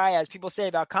stand-up guy, as people say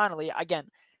about Connolly, again,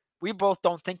 we both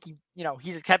don't think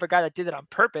he's the type of guy that did it on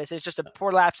purpose. It's just a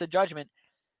poor lapse of judgment.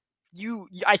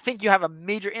 I think you have a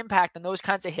major impact on those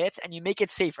kinds of hits, and you make it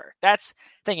safer. That's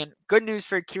the thing. And good news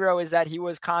for Kiro is that he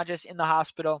was conscious in the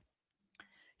hospital.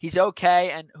 He's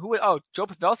okay. And Joe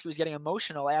Pavelski was getting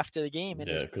emotional after the game.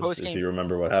 Yeah, because if you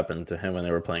remember what happened to him when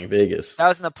they were playing Vegas. That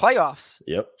was in the playoffs.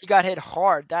 Yep. He got hit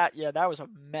hard. That was a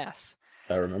mess.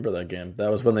 I remember that game. That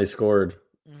was when they scored,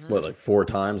 like 4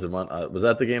 times? And was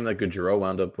that the game that Gaudreau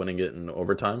wound up winning it in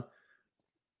overtime?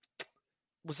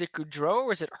 Was it Gaudreau or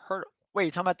was it Hurt? Wait,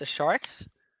 you talking about the Sharks?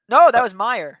 No, that was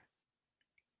Meyer.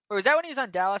 Or was that when he was on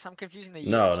Dallas? I'm confusing the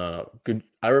years. No.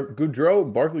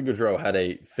 Barclay Gaudreau had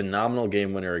a phenomenal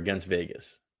game winner against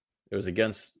Vegas. It was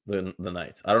against the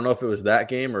Knights. I don't know if it was that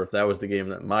game or if that was the game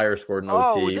that Meyer scored in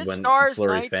OT when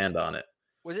Fleury fanned on it.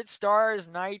 Was it Stars,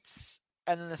 Knights,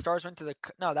 and then the Stars went to the...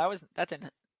 No, that didn't...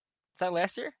 Was that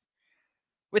last year?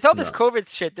 With all this COVID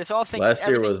shit, this all thing... Last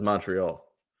year was Montreal.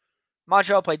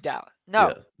 Montreal played Dallas.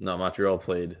 No, Montreal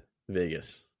played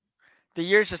Vegas. The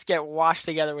years just get washed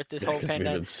together with this whole pandemic.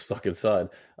 We've been stuck inside.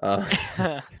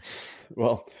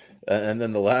 Well, and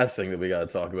then the last thing that we got to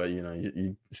talk about,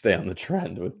 you stay on the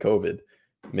trend with COVID.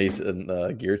 Mason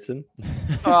Geertsen.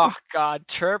 Oh, God.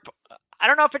 Chirp. I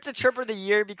don't know if it's a chirp of the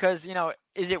year because,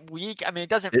 is it weak? I mean, it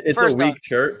doesn't. It's a weak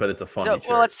chirp, but it's a funny chirp.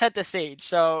 Well, let's set the stage.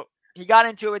 So he got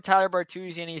into it with Tyler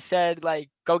Bertuzzi and he said,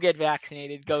 go get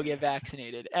vaccinated, go get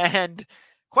vaccinated. And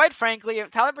quite frankly,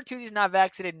 if Tyler Bertuzzi's not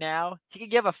vaccinated now, he could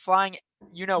give a flying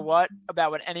you-know-what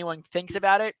about what anyone thinks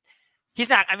about it. He's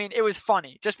not. I mean, it was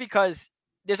funny just because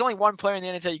there's only one player in the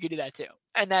NHL you could do that to,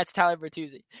 and that's Tyler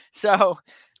Bertuzzi. So,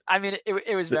 I mean,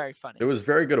 it was very funny. It was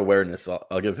very good awareness.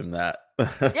 I'll give him that.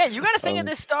 Yeah, you got to think of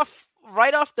this stuff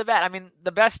right off the bat. I mean,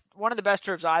 one of the best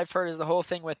trips I've heard is the whole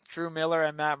thing with Drew Miller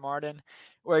and Matt Martin,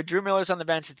 where Drew Miller's on the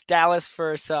bench. It's Dallas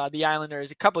versus the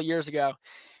Islanders a couple years ago,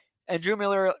 and Drew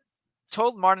Miller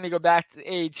told Martin to go back to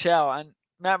the AHL, and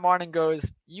Matt Martin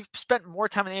goes, "You've spent more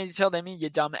time in the AHL than me, you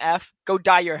dumb F. Go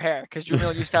dye your hair," because Drew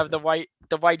Miller used to have the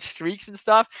white streaks and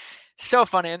stuff. So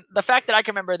funny. And the fact that I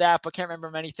can remember that but can't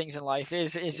remember many things in life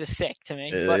is just sick to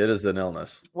me. It is an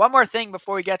illness. One more thing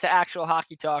before we get to actual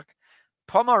hockey talk.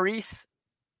 Paul Maurice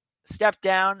stepped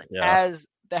down as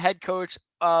the head coach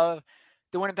of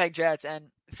the Winnipeg Jets.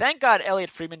 And thank God Elliot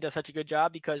Friedman does such a good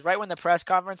job, because right when the press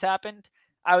conference happened,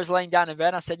 I was laying down in bed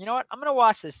and I said, you know what? I'm going to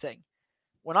watch this thing.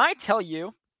 When I tell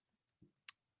you,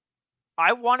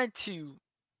 I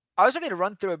was ready to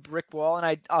run through a brick wall,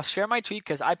 and I'll share my tweet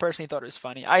because I personally thought it was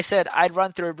funny. I said I'd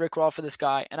run through a brick wall for this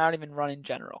guy, and I don't even run in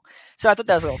general. So I thought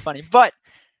that was a little funny. But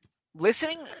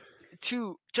listening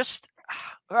to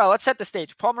let's set the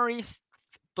stage. Paul Maurice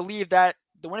believed that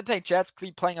the Winnipeg Jets could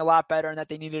be playing a lot better and that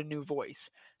they needed a new voice.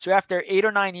 So after 8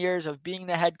 or 9 years of being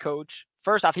the head coach,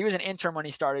 first off, he was an intern when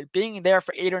he started. Being there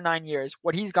for 8 or 9 years,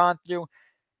 what he's gone through,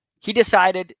 he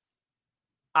decided,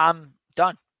 I'm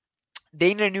done.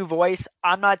 They need a new voice.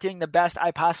 I'm not doing the best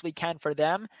I possibly can for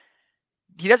them.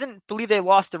 He doesn't believe they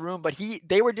lost the room, but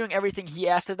they were doing everything he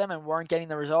asked of them and weren't getting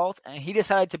the results. And he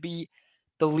decided to be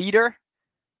the leader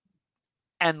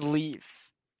and leave.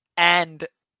 And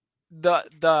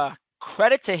the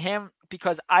credit to him,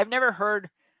 because I've never heard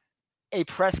a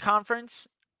press conference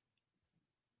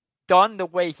done the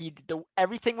way he did.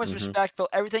 Everything was respectful.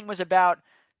 Everything was about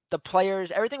the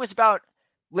players. Everything was about,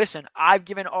 listen, I've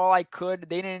given all I could.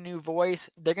 They need a new voice.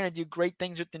 They're going to do great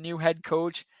things with the new head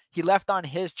coach. He left on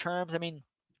his terms. I mean,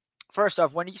 first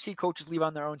off, when do you see coaches leave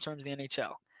on their own terms in the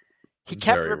NHL? He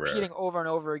kept repeating over and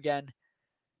over again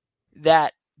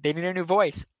that they need a new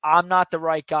voice. I'm not the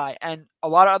right guy. And a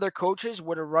lot of other coaches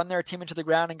would have run their team into the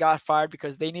ground and got fired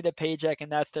because they need a paycheck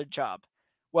and that's their job.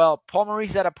 Well, Paul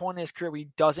Maurice is at a point in his career where he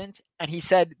doesn't. And he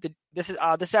said, this is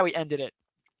how he ended it.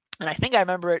 And I think I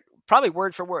remember it probably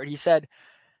word for word. He said,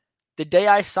 the day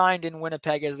I signed in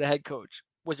Winnipeg as the head coach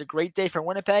was a great day for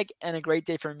Winnipeg and a great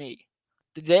day for me.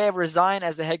 The day I resigned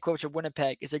as the head coach of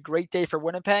Winnipeg is a great day for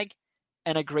Winnipeg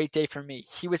and a great day for me.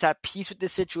 He was at peace with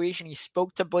this situation. He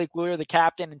spoke to Blake Wheeler, the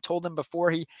captain, and told him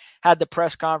before he had the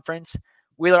press conference.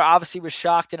 Wheeler obviously was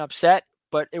shocked and upset,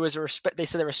 but it was they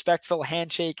said a respectful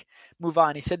handshake, move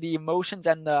on. He said the emotions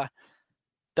and the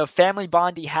family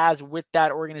bond he has with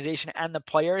that organization and the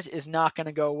players is not going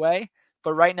to go away.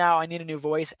 But right now I need a new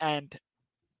voice. And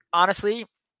honestly,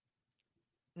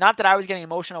 not that I was getting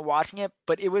emotional watching it,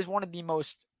 but it was one of the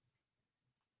most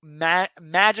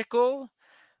magical,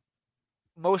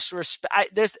 most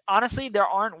there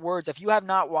aren't words. If you have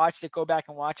not watched it, go back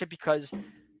and watch it, because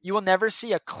you will never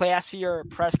see a classier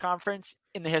press conference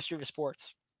in the history of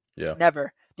sports. Yeah.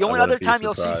 Never. The I only other wouldn't be time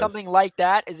you'll see surprised. something like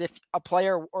that is if a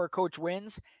player or a coach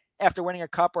wins after winning a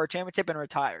cup or a championship and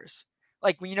retires.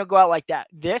 Like when you go out like that.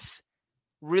 This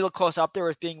real close up there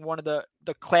with being one of the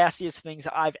classiest things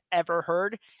I've ever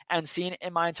heard and seen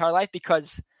in my entire life.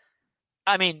 Because,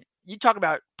 I mean, you talk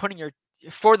about putting your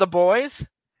for the boys.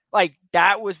 Like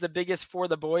that was the biggest for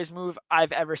the boys move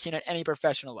I've ever seen at any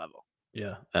professional level.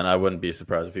 Yeah, and I wouldn't be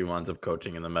surprised if he winds up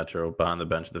coaching in the Metro behind the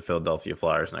bench of the Philadelphia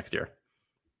Flyers next year.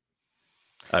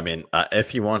 I mean, if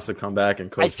he wants to come back and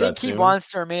coach, I think he wants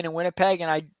to remain in Winnipeg,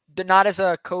 and not as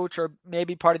a coach or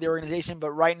maybe part of the organization,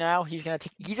 but right now he's gonna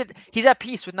take. He's at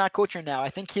peace with not coaching now. I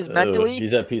think he's mentally.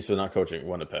 He's at peace with not coaching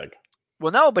Winnipeg.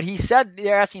 Well, no, but he said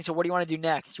they're asking. So, what do you want to do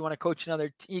next? You want to coach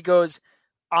another? He goes.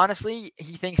 Honestly,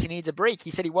 he thinks he needs a break. He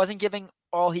said he wasn't giving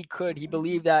all he could. He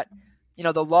believed that,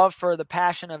 the love for the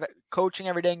passion of coaching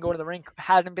every day and going to the rink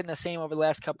hadn't been the same over the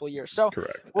last couple of years. So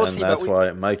correct. We'll and see. That's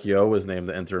why Mike Yeo was named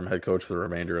the interim head coach for the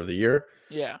remainder of the year.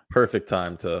 Yeah. Perfect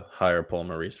time to hire Paul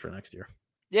Maurice for next year.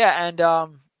 Yeah.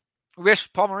 And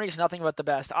wish Paul Maurice nothing but the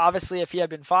best. Obviously, if he had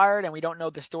been fired, and we don't know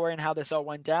the story and how this all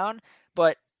went down,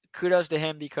 but kudos to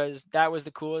him because that was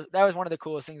one of the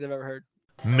coolest things I've ever heard.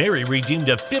 Mary redeemed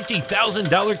a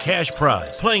 $50,000 cash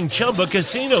prize playing Chumba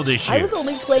Casino this year. I was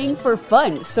only playing for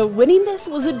fun, so winning this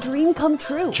was a dream come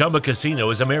true. Chumba Casino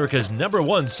is America's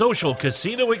 #1 social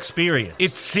casino experience.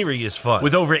 It's serious fun.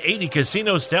 With over 80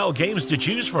 casino-style games to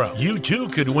choose from, you too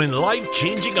could win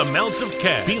life-changing amounts of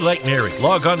cash. Be like Mary.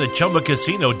 Log on to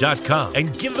ChumbaCasino.com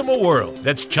and give them a whirl.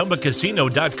 That's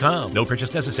ChumbaCasino.com. No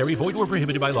purchase necessary. Void where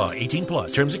prohibited by law.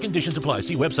 18+. Terms and conditions apply.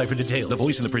 See website for details. The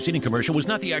voice in the preceding commercial was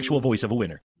not the actual voice of a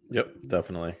winner. Yep,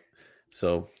 definitely.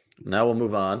 So now we'll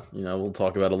move on. We'll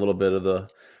talk about a little bit of the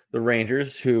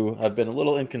Rangers, who have been a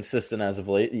little inconsistent as of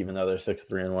late, even though they're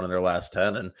 6-3-1 in their last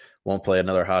 10 and won't play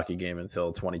another hockey game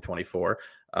until 2024.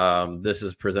 This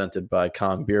is presented by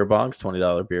Kong Beer Bongs,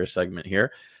 $20 beer segment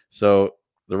here. So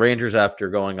the Rangers, after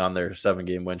going on their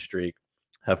 7-game win streak,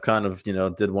 have kind of,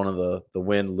 did one of the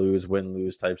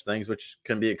win-lose types things, which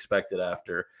can be expected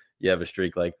after you have a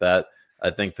streak like that. I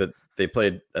think that they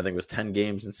played, it was 10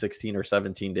 games in 16 or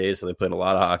 17 days, so they played a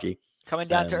lot of hockey. Coming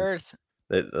down to earth.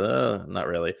 Not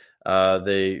really.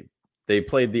 They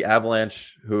played the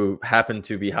Avalanche, who happened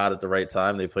to be hot at the right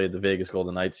time. They played the Vegas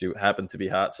Golden Knights, who happened to be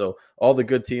hot. So all the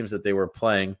good teams that they were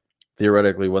playing,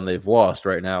 theoretically, when they've lost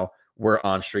right now, were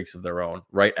on streaks of their own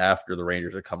right after the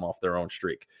Rangers had come off their own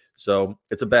streak. So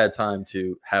it's a bad time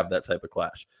to have that type of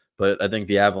clash. But I think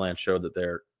the Avalanche showed that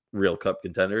they're real cup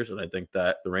contenders, and I think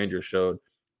that the Rangers showed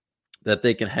that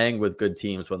they can hang with good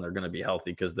teams when they're going to be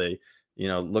healthy, because they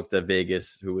looked at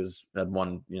Vegas, who had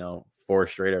won 4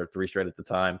 straight or 3 straight at the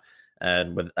time,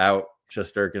 and without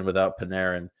Shesterkin, without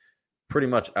Panarin, pretty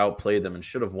much outplayed them and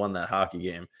should have won that hockey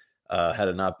game had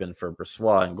it not been for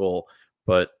Brossoit in goal.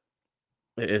 But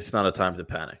it's not a time to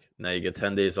panic. Now you get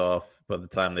 10 days off. By the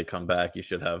time they come back, you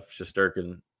should have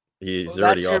Shesterkin. He's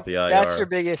already off the IR. That's your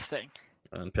biggest thing.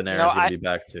 And Panarin's going to be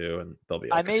back too, and they'll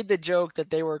be okay. I made the joke that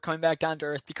they were coming back down to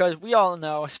earth because we all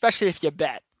know, especially if you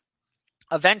bet,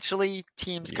 eventually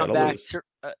teams come back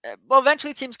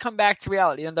to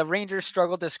reality. And the Rangers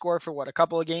struggled to score for a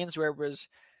couple of games where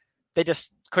they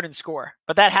just couldn't score.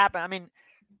 But that happened. I mean,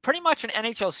 pretty much an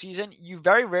NHL season, you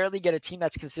very rarely get a team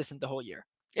that's consistent the whole year.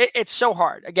 It's so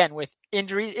hard. Again, with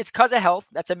injuries, it's because of health.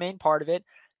 That's a main part of it.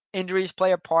 Injuries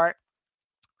play a part.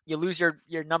 You lose your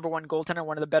 #1 goaltender,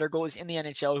 one of the better goalies in the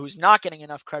NHL, who's not getting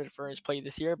enough credit for his play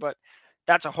this year, but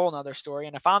that's a whole nother story.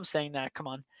 And if I'm saying that, come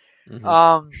on.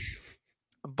 Mm-hmm.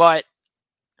 But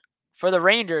for the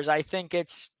Rangers, I think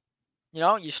it's,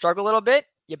 you struggle a little bit,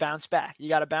 you bounce back. You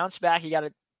got to bounce back. You got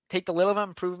to take the little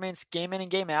improvements game in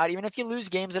and game out. Even if you lose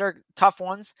games that are tough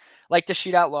ones, like the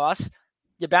shootout loss,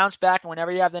 you bounce back. And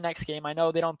whenever you have the next game, I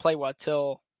know they don't play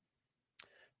till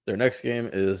their next game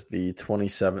is the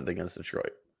 27th against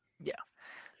Detroit. Yeah.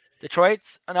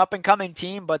 Detroit's an up-and-coming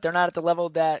team, but they're not at the level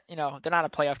that, they're not a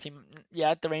playoff team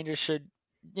yet. The Rangers should,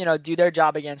 do their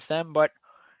job against them. But,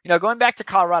 going back to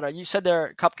Colorado, you said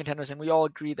they're cup contenders, and we all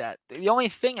agree that. The only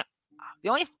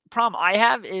problem I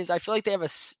have is I feel like they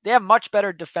have much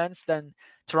better defense than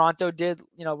Toronto did,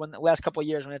 when the last couple of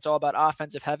years when it's all about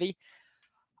offensive heavy.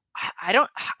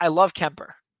 I love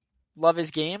Kemper. Love his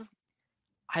game.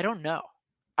 I don't know.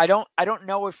 I don't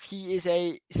know if he is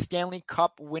a Stanley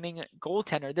Cup winning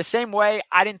goaltender. The same way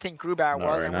I didn't think Grubauer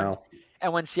was. Right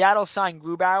and when Seattle signed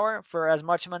Grubauer for as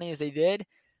much money as they did,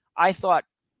 I thought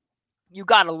you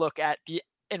got to look at the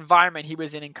environment he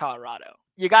was in Colorado.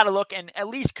 You got to look and at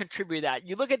least contribute that.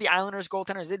 You look at the Islanders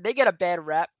goaltenders, they get a bad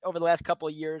rep over the last couple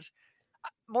of years.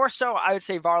 More so, I would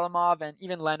say Varlamov and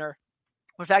even Lehner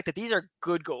the fact that these are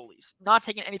good goalies. Not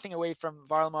taking anything away from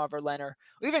Varlamov or Lehner,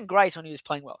 or even Greiss when he was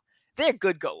playing well. They're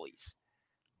good goalies.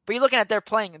 But you're looking at their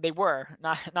playing, they were,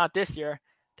 not this year,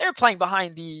 they were playing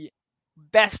behind the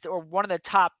best or one of the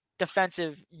top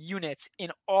defensive units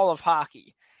in all of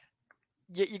hockey.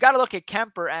 You got to look at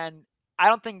Kemper, and I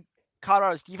don't think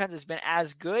Colorado's defense has been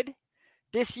as good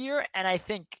this year. And I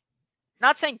think,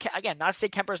 not to say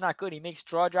Kemper's not good. He makes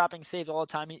draw-dropping saves all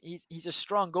the time. He's a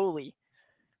strong goalie.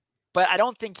 But I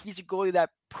don't think he's a goalie that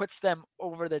puts them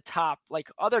over the top like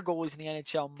other goalies in the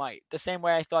NHL might. The same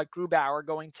way I thought Grubauer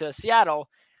going to Seattle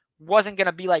wasn't going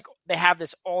to be like they have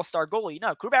this all-star goalie.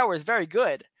 No, Grubauer is very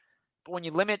good. But when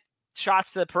you limit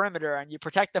shots to the perimeter and you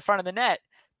protect the front of the net,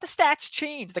 the stats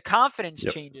change. The confidence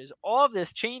changes. All of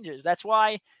this changes. That's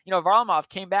why, Varlamov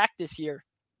came back this year.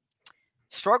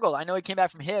 Struggled. I know he came back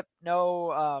from hip,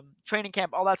 no training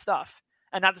camp, all that stuff.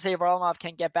 And not to say Varlamov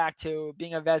can't get back to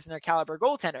being a Vezina caliber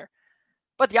goaltender.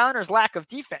 But the Islanders' lack of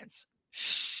defense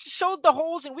showed the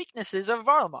holes and weaknesses of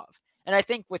Varlamov. And I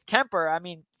think with Kemper,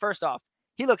 first off,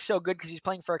 he looks so good because he's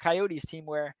playing for a Coyotes team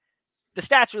where the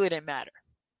stats really didn't matter.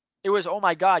 It was, oh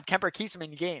my God, Kemper keeps them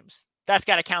in games. That's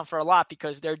got to count for a lot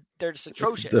because they're just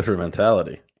atrocious. It's a different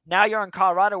mentality. Now you're in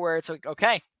Colorado where it's like,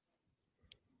 okay,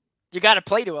 you got to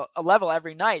play to a level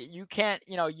every night. You can't,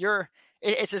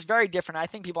 it's just very different. I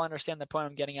think people understand the point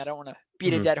I'm getting at. I don't want to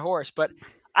beat a dead horse, but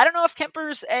I don't know if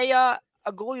Kemper's a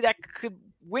goalie that could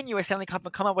win you a Stanley Cup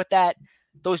and come up with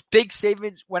those big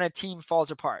saves when a team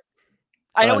falls apart.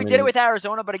 I know he did it with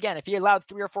Arizona, but again, if he allowed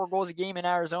 3 or 4 goals a game in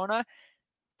Arizona,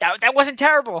 that wasn't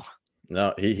terrible.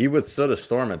 No, he withstood a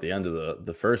storm at the end of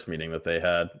the first meeting that they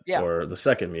had, or the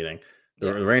second meeting.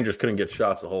 The Rangers couldn't get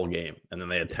shots the whole game, and then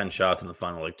they had 10 shots in the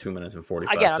final, 2 minutes and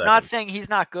 45 seconds. I'm not saying he's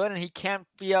not good and he can't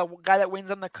be a guy that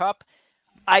wins on the cup.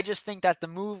 I just think that the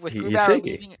move with Grubauer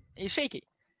leaving, he's shaky.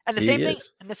 And the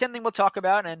same thing we'll talk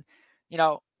about. And,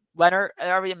 Lehner,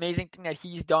 every amazing thing that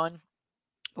he's done.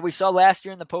 But we saw last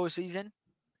year in the postseason,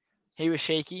 he was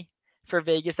shaky for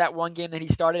Vegas. That one game that he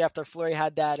started after Fleury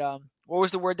had that, what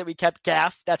was the word that we kept?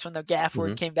 Gaff. That's when the gaff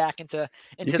word came back into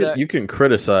You can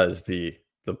criticize the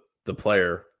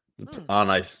player on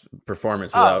ice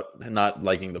performance without not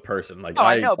liking the person.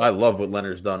 I love what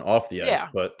Lehner's done off the ice,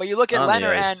 but you look at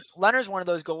Lehner, and Lehner's one of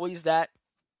those goalies that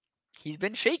he's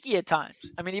been shaky at times.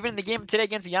 Even in the game today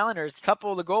against the Islanders, a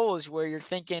couple of the goals where you're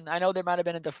thinking, I know there might have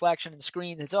been a deflection and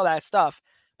screens and all that stuff,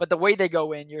 but the way they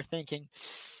go in, you're thinking,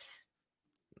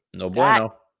 no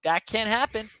bueno. That can't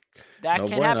happen. That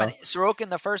can't happen.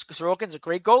 Sorokin's a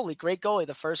great goalie.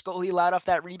 The first goal he allowed off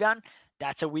that rebound,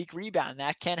 that's a weak rebound.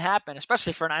 That can't happen,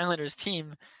 especially for an Islanders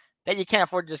team that you can't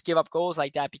afford to just give up goals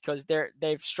like that because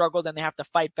they've struggled and they have to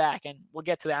fight back. And we'll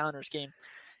get to the Islanders game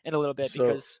in a little bit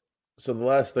So the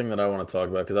last thing that I want to talk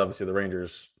about, because obviously the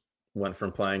Rangers went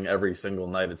from playing every single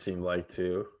night, it seemed like,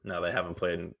 to now they haven't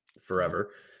played in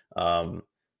forever.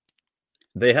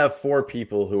 They have 4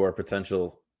 people who are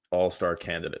potential all-star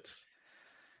candidates.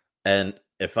 And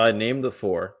if I name the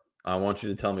 4, I want you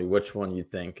to tell me which one you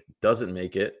think doesn't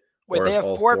make it. Wait, they have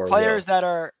 4 players that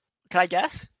are, can I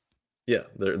guess? Yeah,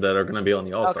 that are going to be on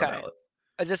the all-star ballot.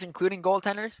 Is this including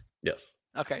goaltenders? Yes.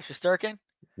 Okay, Shesterkin?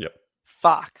 Yep.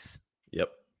 Fox?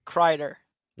 Yep. Kreider?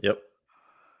 Yep.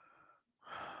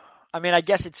 I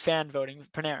guess it's fan voting.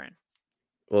 Panarin.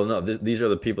 Well, no, these are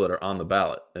the people that are on the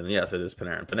ballot. And yes, it is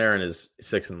Panarin. Panarin is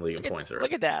 6th in the league in points already.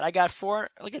 Look at that. I got 4.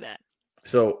 Look at that.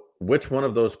 So which one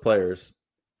of those players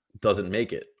doesn't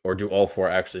make it, or do all 4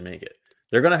 actually make it?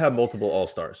 They're going to have multiple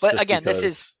all-stars. But again, this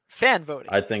is fan voting.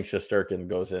 I think Shesterkin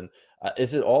goes in.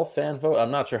 Is it all fan vote?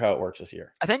 I'm not sure how it works this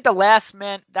year. I think the last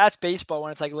man, that's baseball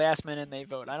when it's like last minute and they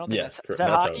vote. I don't think is that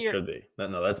hockey? How it should be.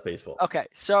 No, that's baseball. Okay,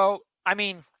 so,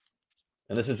 and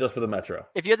this is just for the Metro.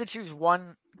 If you had to choose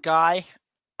one guy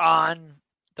on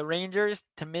the Rangers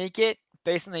to make it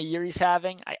based on the year he's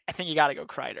having, I think you got to go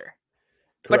Kreider.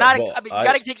 Correct. But not. You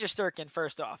got to take Shesterkin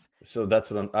first off. So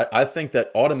that's what I think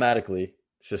that automatically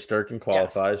Shesterkin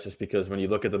qualifies just because when you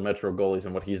look at the Metro goalies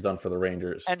and what he's done for the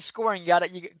Rangers and scoring,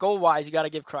 goal wise, you got to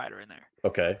give Kreider in there.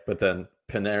 Okay, but then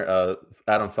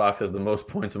Adam Fox has the most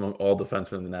points among all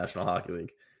defensemen in the National Hockey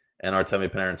League, and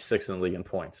Artemi Panarin's 6th in the league in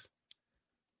points.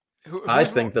 I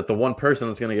think that the one person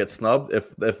that's going to get snubbed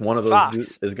if one of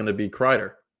those is going to be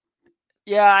Kreider.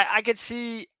 Yeah, I could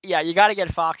see. Yeah, you got to get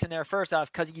Fox in there first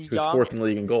off because he's young. 4th in the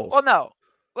league in goals.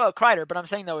 Well, Kreider. But I'm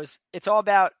saying though it's all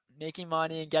about making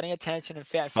money and getting attention and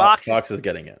fan. Fox is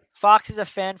getting it. Fox is a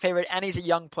fan favorite and he's a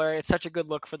young player. It's such a good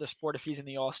look for the sport if he's in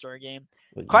the All-Star game.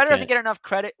 Kreider doesn't get enough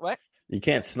credit. What? You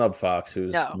can't snub Fox,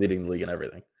 who's leading the league in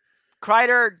everything.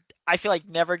 Kreider, I feel like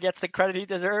never gets the credit he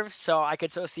deserves, so I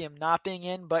could so see him not being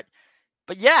in. But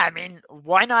But yeah, I mean,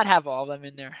 why not have all of them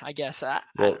in there? I guess I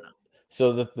don't know.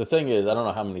 So the thing is, I don't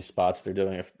know how many spots they're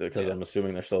doing because I'm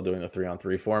assuming they're still doing the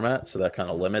 3-on-3 format, so that kind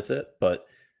of limits it. But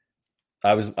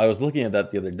I was looking at that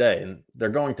the other day, and they're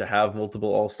going to have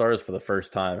multiple All-Stars for the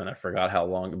first time, and I forgot how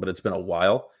long, but it's been a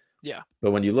while. Yeah.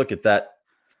 But when you look at that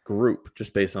group,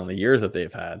 just based on the years that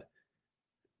they've had,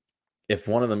 if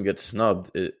one of them gets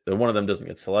snubbed, one of them doesn't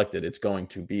get selected, it's going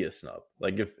to be a snub.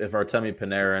 Like if Artemi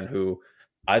Panarin, who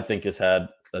I think has had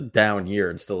a down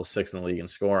year and still is 6th in the league in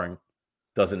scoring,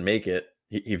 doesn't make it,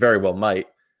 he very well might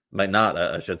not,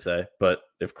 I should say. But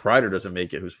if Kreider doesn't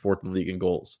make it, who's 4th in the league in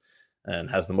goals and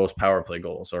has the most power play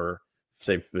goals, or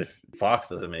say if Fox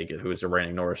doesn't make it, who is a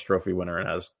reigning Norris Trophy winner and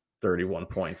has 31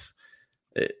 points.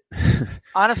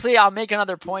 Honestly, I'll make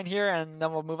another point here, and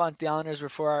then we'll move on to the Islanders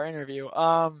before our interview.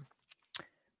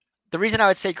 The reason I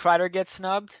would say Kreider gets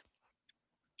snubbed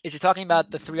is you're talking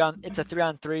about it's a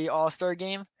 3-on-3 All-Star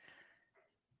game.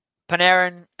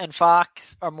 Panarin and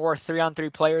Fox are more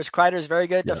 3-on-3 players. Kreider is very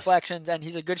good at deflections, and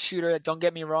he's a good shooter. Don't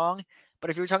get me wrong.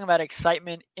 But if you're talking about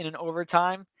excitement in an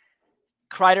overtime,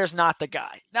 Kreider's not the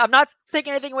guy. Now, I'm not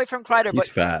taking anything away from Kreider, but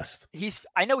fast.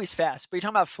 I know he's fast, but you're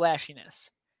talking about flashiness.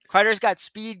 Kreider's got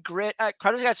speed, grit.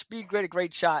 Kreider's got speed, grit, a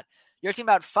great shot. You're talking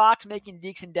about Fox making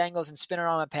deeks and dangles and spinning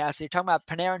on a pass. You're talking about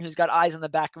Panarin, who's got eyes on the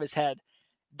back of his head.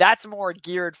 That's more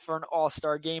geared for an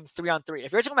all-star game, 3-on-3.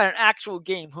 If you're talking about an actual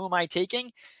game, who am I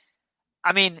taking?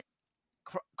 I mean,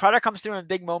 Kreider comes through in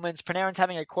big moments. Panarin's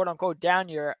having a quote-unquote down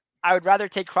year. I would rather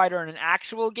take Kreider in an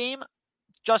actual game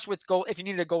just with goal if you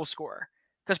needed a goal scorer.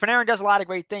 Because Panarin does a lot of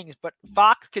great things, but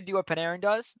Fox could do what Panarin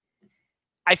does.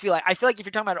 I feel like if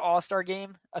you're talking about an all-star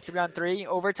game, a 3-on-3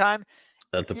 overtime,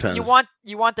 that depends.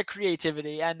 You want the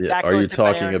creativity, and that goes are you to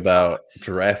talking Panarin about Fox.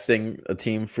 Drafting a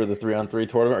team for the 3-on-3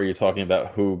 tournament? Or are you talking about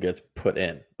who gets put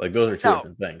in? Like those are two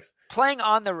different things. Playing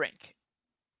on the rink.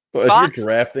 Well, Fox, if you're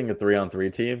drafting a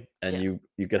 3-on-3 team and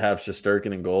you could have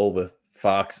Shesterkin in goal with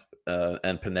Fox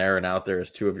and Panarin out there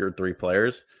as two of your 3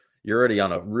 players, you're already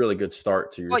on a really good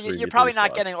start to your. Well, you're probably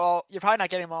not getting all. You're probably not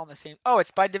getting them all in the same. Oh,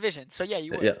 it's by division, so yeah,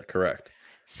 you would. Yeah, correct.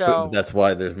 So but that's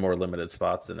why there's more limited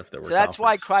spots than if there were. So that's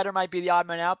why Kreider might be the odd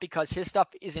man out, because his stuff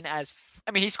isn't as.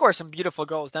 I mean, he scores some beautiful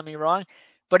goals. Don't get me wrong,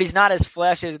 but he's not as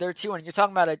flashy as there too. And you're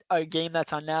talking about a game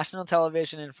that's on national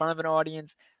television in front of an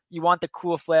audience. You want the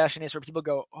cool flashiness where people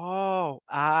go, oh,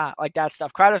 like that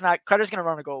stuff. Kreider's going to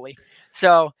run a goalie.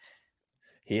 So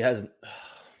he hasn't.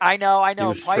 I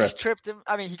know. Price tripped him.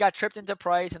 I mean, he got tripped into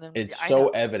Price, and then it's so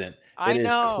evident. It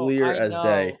is clear as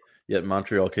day. Yet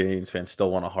Montreal Canadiens fans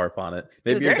still want to harp on it.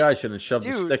 Maybe your guy shouldn't shove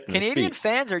the stick in his feet. Canadian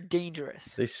fans are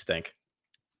dangerous. They stink.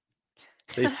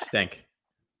 They stink.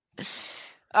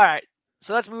 All right,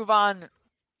 so let's move on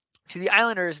to the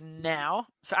Islanders now.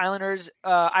 So Islanders,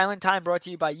 Island Time brought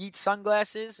to you by Yeet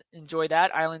Sunglasses. Enjoy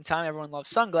that. Island Time, everyone loves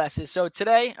sunglasses. So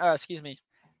today, on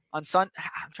I'm trying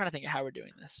to think of how we're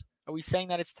doing this. Are we saying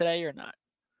that it's today or not?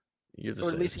 You're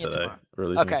just releasing it tomorrow.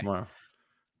 Releasing it tomorrow.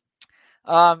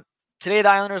 Today, the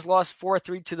Islanders lost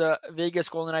 4-3 to the Vegas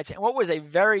Golden Knights. And what was a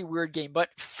very weird game, but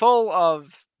full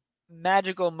of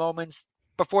magical moments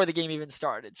before the game even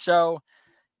started. So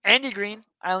Andy Green,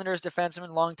 Islanders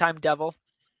defenseman, longtime Devil,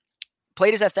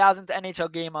 played his 1,000th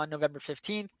NHL game on November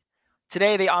 15th.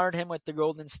 Today, they honored him with the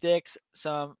Golden Sticks,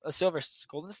 silver.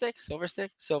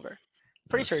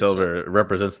 Pretty sure silver. It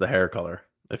represents the hair color.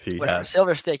 If he has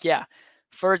silver stick, yeah.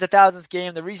 For his 1,000th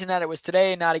game, the reason that it was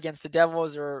today, not against the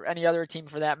Devils or any other team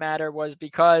for that matter, was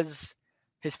because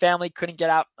his family couldn't get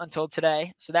out until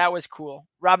today. So that was cool.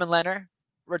 Robin Lehner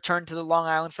returned to the Long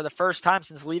Island for the first time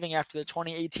since leaving after the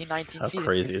 2018-19 season. How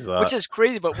crazy is that? Which is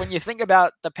crazy, but when you think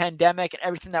about the pandemic and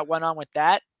everything that went on with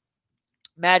that,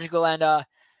 magical. And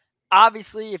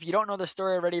obviously, if you don't know the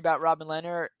story already about Robin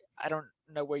Lehner, I don't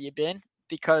know where you've been,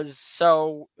 because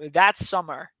so that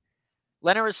summer,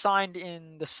 Lehner was signed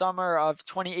in the summer of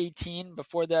 2018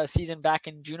 before the season back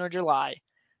in June or July.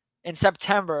 In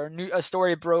September, a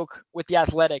story broke with The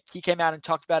Athletic. He came out and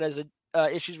talked about his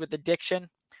issues with addiction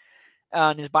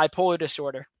and his bipolar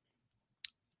disorder,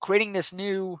 creating this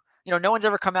new, no one's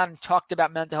ever come out and talked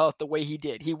about mental health the way he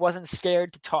did. He wasn't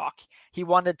scared to talk. He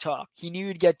wanted to talk. He knew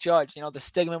he'd get judged, the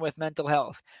stigma with mental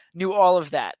health, knew all of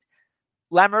that.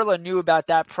 Lammerla knew about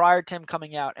that prior to him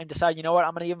coming out and decided, you know what,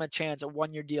 I'm going to give him a chance, a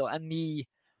 1-year deal. And the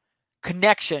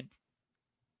connection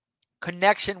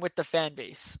with the fan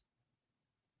base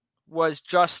was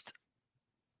just,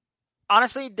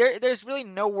 honestly, there's really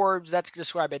no words that to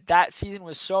describe it. That season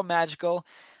was so magical.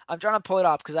 I'm trying to pull it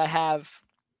up because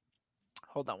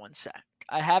hold on one sec.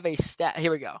 I have a stat.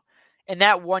 Here we go. In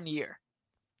that 1 year,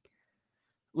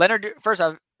 Leonard, first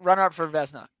off, runner-up for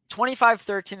Vezina,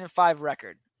 25-13-5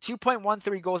 record.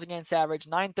 2.13 goals against average,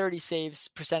 930 saves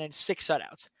percentage, 6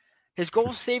 shutouts. His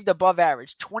goals saved above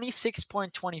average,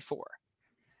 26.24.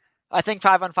 I think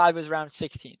 5-on-5 was around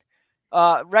 16.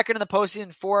 Record in the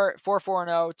postseason,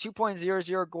 4-4-0,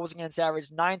 2.00 goals against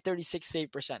average, 936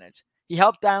 save percentage. He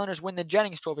helped the Islanders win the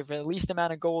Jennings Trophy for the least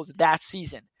amount of goals that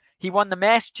season. He won the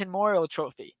Masterton Memorial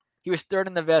Trophy. He was third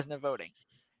in the Vezina voting.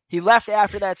 He left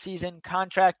after that season,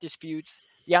 contract disputes.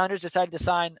 The Islanders decided to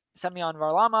sign Semyon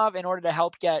Varlamov in order to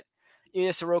help get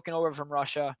Ilya Sorokin over from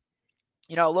Russia.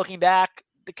 Looking back,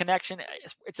 the connection,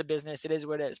 it's a business. It is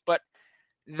what it is. But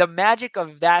the magic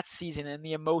of that season and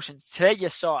the emotions, today you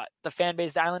saw it. The fan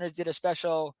base, the Islanders did a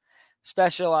special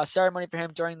ceremony for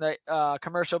him during the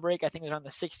commercial break. I think it was on the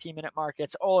 16-minute mark.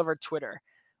 It's all over Twitter.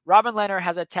 Robin Lehner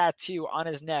has a tattoo on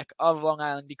his neck of Long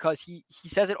Island because he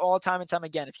says it all the time and time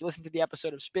again. If you listen to the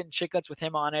episode of Spittin' Chicklets with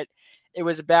him on it, it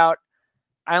was about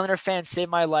Islander fans saved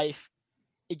my life.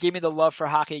 It gave me the love for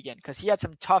hockey again because he had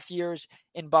some tough years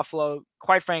in Buffalo.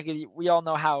 Quite frankly, we all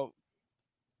know how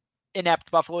inept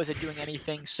Buffalo is at doing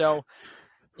anything. So,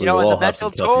 and the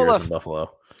mental toll of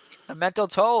Buffalo. The mental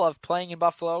toll of playing in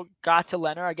Buffalo got to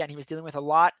Lehner. Again, he was dealing with a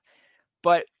lot,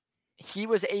 but he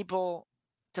was able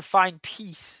to find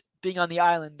peace being on the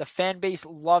island. The fan base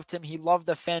loved him. He loved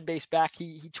the fan base back.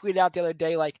 He tweeted out the other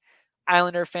day, like,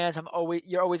 Islander fans,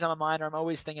 you're always on my mind, or I'm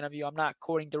always thinking of you. I'm not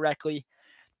quoting directly.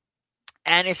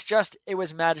 And it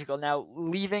was magical. Now,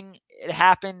 leaving, it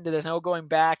happened. There's no going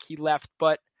back. He left,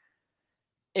 but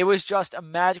it was just a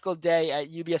magical day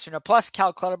at UBS Arena. Plus,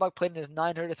 Cal Clutterbuck played in his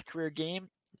 900th career game.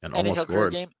 And almost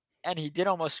scored. And he did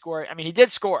almost score. I mean, he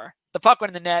did score. The puck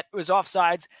went in the net. It was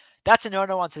offsides. That's a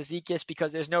no-no on Cizikas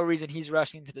because there's no reason he's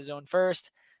rushing into the zone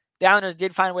first. The Islanders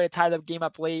did find a way to tie the game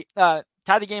up late.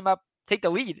 Take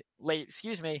the lead late,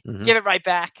 give it right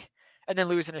back, and then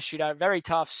lose in a shootout. Very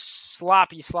tough,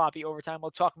 sloppy overtime.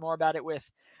 We'll talk more about it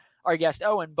with our guest,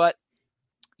 Owen. But,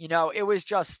 it was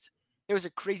a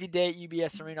crazy day at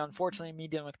UBS Arena. Unfortunately, me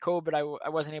dealing with COVID, I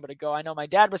wasn't able to go. I know my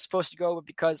dad was supposed to go, but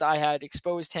because I had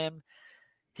exposed him,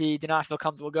 he did not feel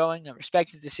comfortable going. I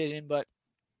respect his decision, but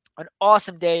an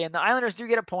awesome day. And the Islanders do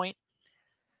get a point.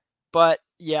 But,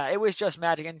 yeah, it was just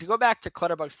magic. And to go back to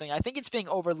Clutterbuck's thing, I think it's being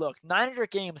overlooked.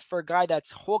 900 games for a guy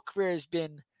that's whole career has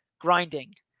been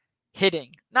grinding,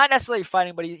 hitting. Not necessarily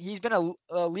fighting, but he's been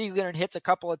a league leader in hits a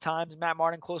couple of times. Matt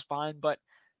Martin close behind, but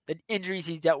the injuries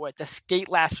he's dealt with, the skate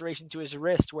laceration to his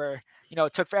wrist where,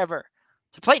 it took forever.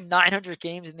 To play 900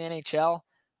 games in the NHL,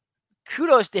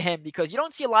 kudos to him because you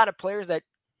don't see a lot of players that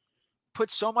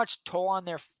put so much toll on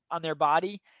their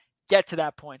body get to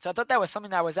that point. So I thought that was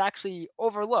something that was actually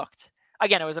overlooked.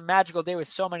 Again, it was a magical day with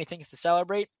so many things to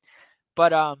celebrate. But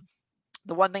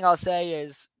the one thing I'll say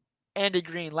is Andy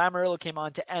Green, Lamoriello came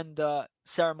on to end the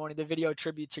ceremony, the video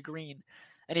tribute to Green.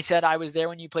 And he said, I was there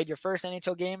when you played your first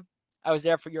NHL game. I was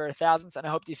there for your 1,000th, and I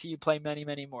hope to see you play many,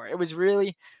 many more. It was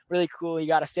really, really cool. He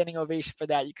got a standing ovation for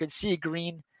that. You could see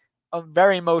Green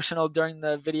very emotional during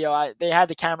the video. They had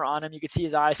the camera on him. You could see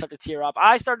his eyes start to tear up.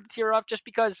 I started to tear up just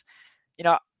because,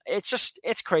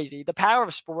 it's crazy. The power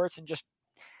of sports and just,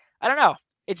 I don't know.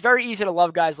 It's very easy to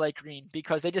love guys like Green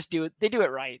because they just do it. They do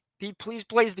it right. He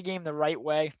plays the game the right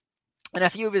way. And a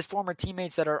few of his former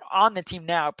teammates that are on the team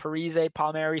now, Parise,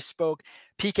 Palmieri spoke,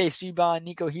 PK Subban,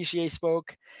 Nico Hischier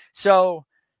spoke. So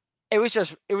it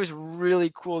was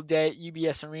really cool day at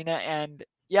UBS Arena. And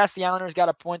yes, the Islanders got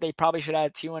a point. They probably should have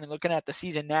had 2. And looking at the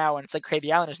season now, and it's like, okay,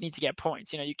 the Islanders need to get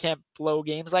points. You can't blow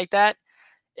games like that.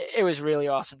 It was really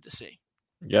awesome to see.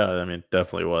 Yeah, I mean, it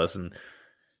definitely was. And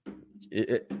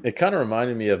it kind of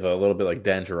reminded me of a little bit like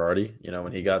Dan Girardi,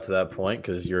 when he got to that point,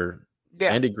 because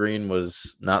Andy Green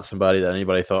was not somebody that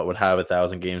anybody thought would have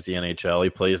 1,000 games in the NHL. He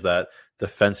plays that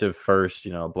defensive first,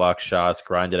 block shots,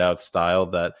 grinded out style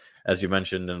that, as you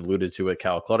mentioned and alluded to at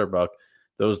Cal Clutterbuck,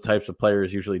 those types of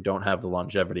players usually don't have the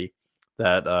longevity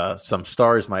that some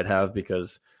stars might have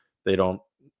because the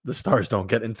stars don't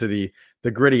get into the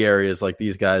gritty areas like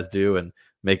these guys do and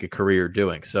make a career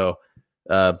doing. So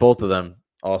both of them,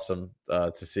 awesome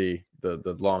to see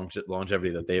the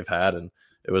longevity that they've had. And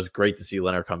it was great to see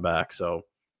Lehner come back. So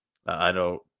I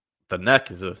know the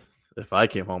neck is if I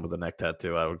came home with a neck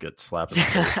tattoo, I would get slapped in the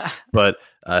face. But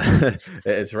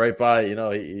it's right by,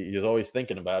 he's always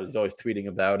thinking about it. He's always tweeting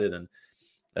about it. And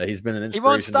he's been an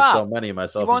inspiration to so many,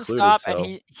 myself included. He won't stop,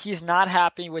 and he's not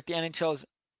happy with the NHL's.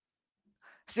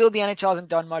 Still, the NHL hasn't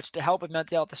done much to help with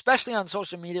mental health, especially on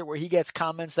social media where he gets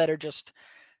comments that are just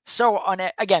so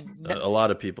again. A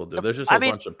lot of people do. There's just a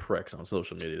bunch of pricks on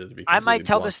social media. To be I might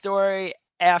tell the story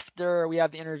after we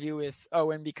have the interview with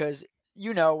Owen because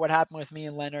what happened with me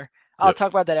and Lehner. I'll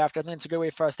talk about that after. I think it's a good way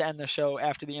for us to end the show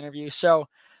after the interview. So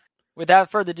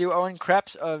Without further ado, Owen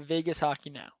Krepps of Vegas Hockey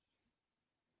Now.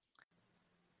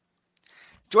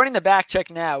 Joining the Backcheck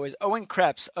now is Owen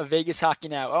Krepps of Vegas Hockey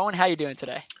Now. Owen, how you doing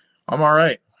today? I'm all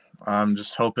right. I'm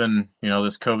just hoping,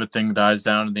 this COVID thing dies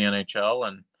down in the NHL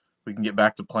and we can get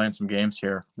back to playing some games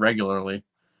here regularly.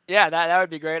 Yeah, that would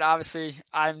be great. Obviously,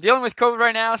 I'm dealing with COVID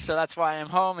right now, so that's why I'm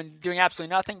home and doing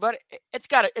absolutely nothing. But it's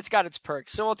got its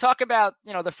perks. So we'll talk about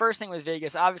the first thing with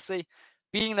Vegas. Obviously,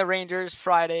 beating the Rangers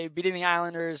Friday, beating the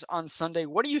Islanders on Sunday.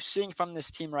 What are you seeing from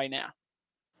this team right now?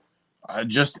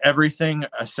 Just everything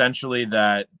essentially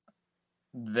that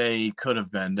they could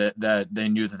have been, that they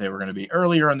knew that they were going to be.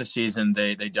 Earlier in the season,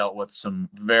 they dealt with some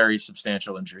very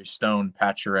substantial injuries. Stone,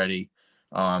 Pacioretty,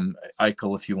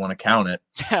 Eichel, if you want to count it.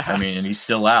 And he's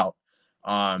still out.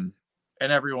 And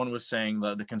everyone was saying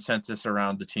the consensus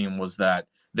around the team was that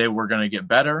they were going to get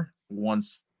better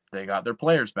once they got their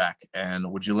players back.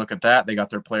 And would you look at that? They got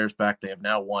their players back. They have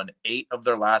now won 8 of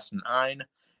their last 9,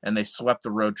 and they swept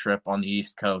the road trip on the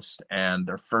East Coast, and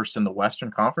they're first in the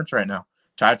Western Conference right now,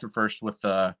 tied for first with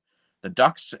the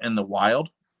Ducks and the Wild.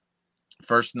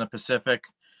 First in the Pacific.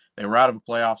 They were out of a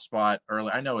playoff spot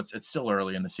early. I know it's still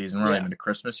early in the season. We're not even to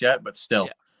Christmas yet, but still,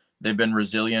 they've been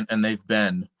resilient, and they've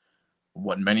been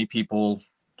what many people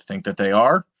think that they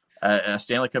are, a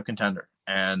Stanley Cup contender.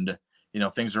 And,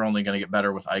 things are only going to get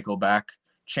better with Eichel back.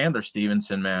 Chandler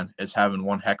Stevenson, man, is having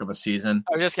one heck of a season.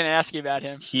 I was just going to ask you about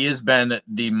him. He has been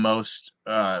the most,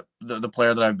 the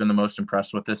player that I've been the most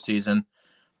impressed with this season.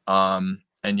 And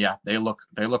yeah, they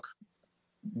look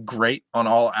great on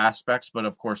all aspects, but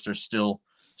of course there's still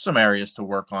some areas to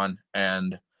work on.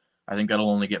 And I think that'll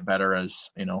only get better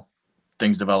as,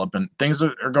 things develop, and things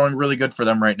are going really good for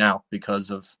them right now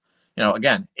because of,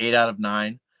 again, 8 out of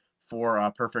 9 for a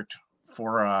perfect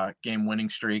 4 game winning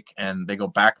streak. And they go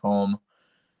back home.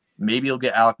 Maybe you'll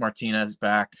get Alec Martinez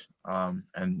back.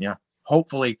 And yeah,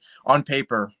 hopefully on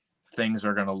paper, things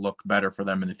are going to look better for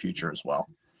them in the future as well.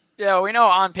 Yeah, we know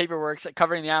on paper works.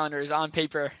 Covering the Islanders on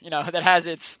paper, that has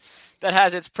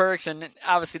its perks and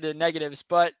obviously the negatives.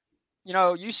 But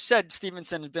you said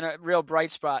Stevenson has been a real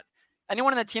bright spot.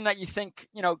 Anyone in the team that you think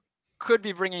could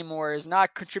be bringing more is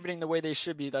not contributing the way they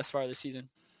should be thus far this season?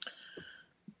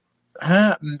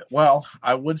 Well,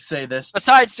 I would say this.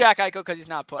 Besides Jack Eichel, because he's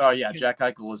not playing. Oh yeah, Jack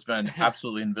Eichel has been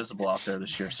absolutely invisible out there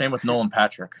this year. Same with Nolan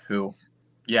Patrick, who,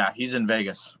 yeah, he's in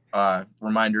Vegas.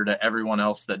 Reminder to everyone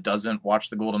else that doesn't watch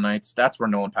the Golden Knights, that's where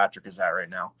Nolan Patrick is at right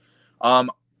now.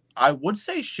 I would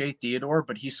say Shea Theodore,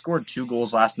 but he scored 2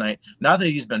 goals last night. Not that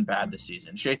he's been bad this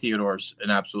season. Shea Theodore's an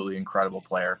absolutely incredible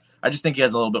player. I just think he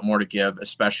has a little bit more to give,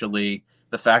 especially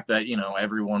the fact that,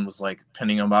 everyone was like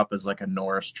pinning him up as like a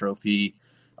Norris Trophy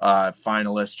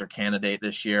finalist or candidate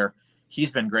this year.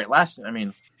 He's been great. Last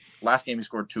game he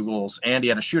scored 2 goals and he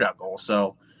had a shootout goal.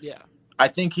 So yeah, I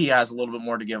think he has a little bit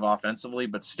more to give offensively,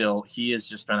 but still he has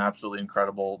just been absolutely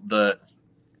incredible.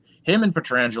 Him and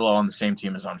Pietrangelo on the same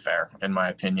team is unfair, in my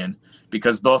opinion,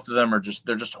 because both of them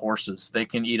they're just horses. They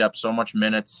can eat up so much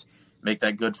minutes, make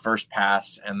that good first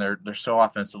pass, and they're so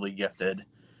offensively gifted,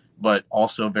 but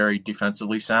also very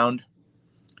defensively sound.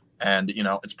 And,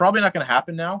 it's probably not going to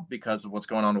happen now because of what's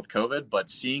going on with COVID,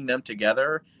 but seeing them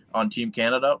together on Team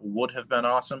Canada would have been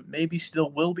awesome. Maybe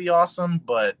still will be awesome,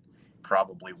 but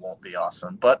probably won't be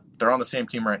awesome. But they're on the same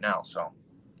team right now, so.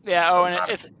 Yeah,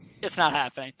 it's not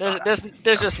happening.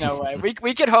 There's just no way.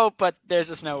 We could hope, but there's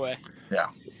just no way. Yeah.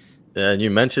 And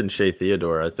you mentioned Shea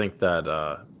Theodore. I think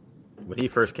that when he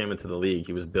first came into the league,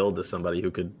 he was billed as somebody who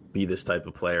could be this type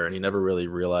of player, and he never really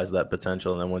realized that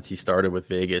potential. And then once he started with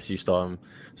Vegas, you saw him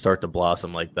start to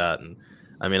blossom like that. And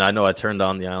I know I turned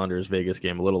on the Islanders Vegas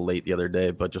game a little late the other day,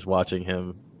 but just watching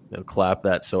him clap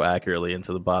that so accurately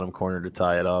into the bottom corner to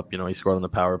tie it up. He scored on the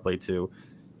power play too.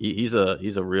 He's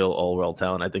a real all-world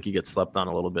talent. I think he gets slept on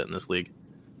a little bit in this league.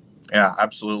 Yeah,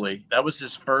 absolutely. That was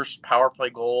his first power play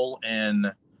goal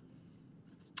in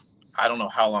I don't know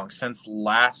how long, since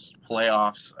last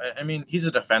playoffs. He's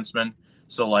a defenseman,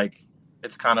 so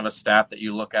it's kind of a stat that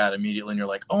you look at immediately and you're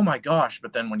like, oh my gosh.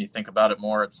 But then when you think about it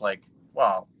more, it's like,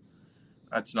 wow,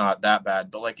 that's not that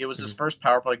bad. But it was his first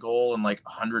power play goal in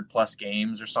 100+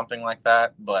 games or something like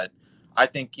that. But I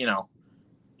think,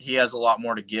 he has a lot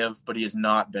more to give, but he has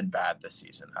not been bad this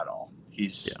season at all.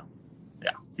 He's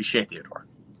Shea Theodore.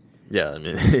 Yeah,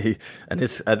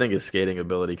 I think his skating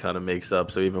ability kind of makes up.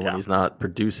 So even when he's not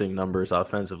producing numbers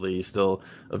offensively, he's still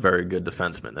a very good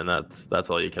defenseman, and that's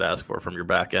all you could ask for from your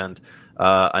back end.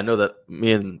 I know that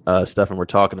me and Stefan were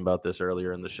talking about this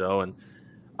earlier in the show, and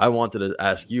I wanted to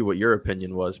ask you what your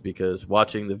opinion was, because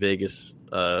watching the Vegas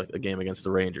game against the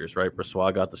Rangers, right?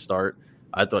 Brossoit got the start.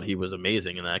 I thought he was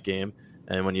amazing in that game.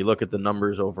 And when you look at the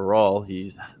numbers overall,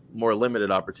 he's more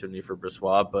limited opportunity for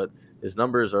Brisebois, but his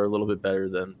numbers are a little bit better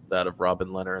than that of Robin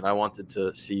Lehner. And I wanted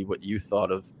to see what you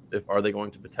thought of, are they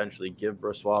going to potentially give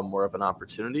Brisebois more of an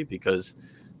opportunity? Because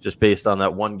just based on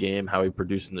that one game, how he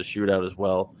produced in the shootout as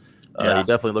well, he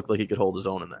definitely looked like he could hold his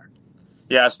own in there.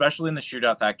 Yeah, especially in the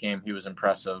shootout that game, he was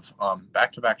impressive.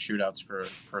 Back-to-back shootouts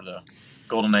for the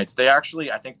Golden Knights. They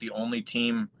actually, I think, the only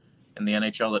team in the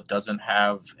NHL that doesn't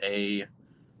have a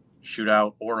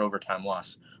shootout or overtime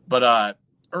loss. But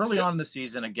early on in the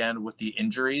season, again, with the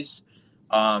injuries,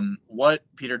 what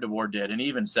Peter DeBoer did, and he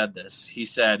even said this, he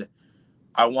said,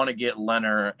 I want to get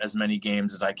Lehner as many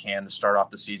games as I can to start off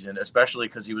the season, especially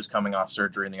because he was coming off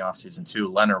surgery in the offseason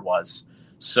too. Lehner was.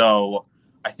 So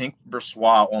I think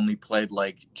Brisebois only played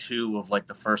like 2 of like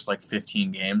the first like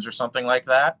 15 games or something like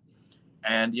that.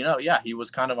 And, he was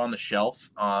kind of on the shelf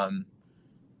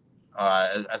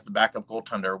as the backup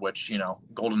goaltender, which,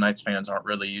 Golden Knights fans aren't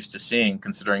really used to seeing,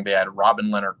 considering they had Robin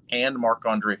Lehner and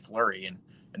Marc-Andre Fleury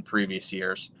in previous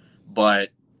years.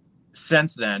 But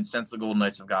since then, since the Golden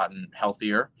Knights have gotten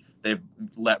healthier, they've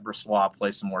let Brisebois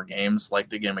play some more games, like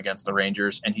the game against the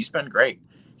Rangers, and he's been great.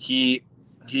 He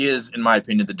is, in my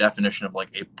opinion, the definition of like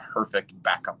a perfect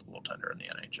backup goaltender in the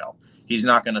NHL. He's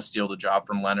not going to steal the job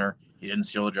from Lehner. He didn't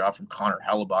steal the job from Connor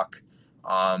Hellebuck.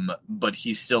 But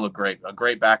he's still a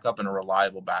great backup and a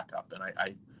reliable backup. And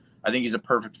I think he's a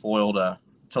perfect foil to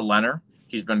Lehner.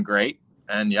 He's been great.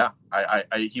 And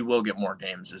he will get more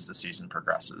games as the season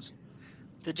progresses.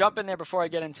 To jump in there before I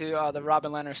get into the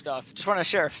Robin Lehner stuff, just want to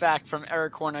share a fact from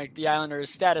Eric Hornick, the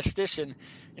Islanders statistician.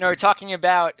 We're talking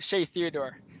about Shea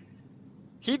Theodore.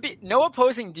 No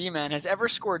opposing D-man has ever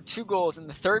scored 2 goals in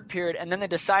the third period and then the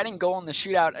deciding goal in the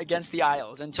shootout against the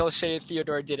Isles until Shea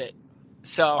Theodore did it.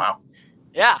 So, wow.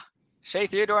 Yeah, Shea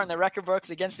Theodore in the record books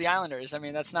against the Islanders. I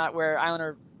mean, that's not where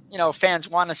Islander, fans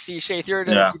want to see Shea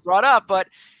Theodore be brought up, but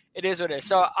it is what it is.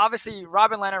 So obviously,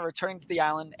 Robin Lehner returning to the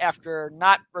island after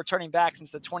not returning back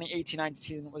since the 2018-19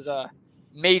 season was a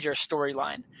major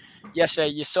storyline. Yesterday,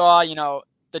 you saw,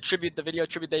 the video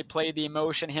tribute they played, the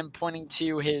emotion, him pointing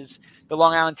to the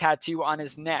Long Island tattoo on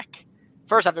his neck.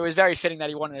 First off, it was very fitting that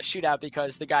he wanted a shootout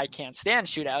because the guy can't stand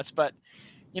shootouts. But,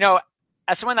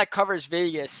 as someone that covers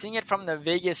Vegas, seeing it from the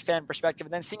Vegas fan perspective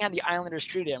and then seeing how the Islanders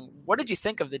treated him, what did you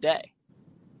think of the day?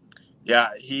 Yeah,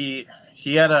 he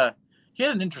had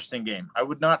an interesting game. I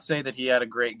would not say that he had a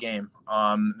great game.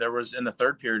 There was in the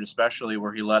third period, especially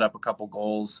where he let up a couple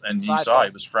goals and you saw he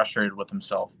was frustrated with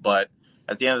himself. But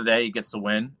at the end of the day, he gets the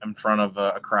win in front of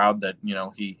a crowd that,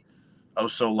 he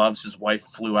so loves. His wife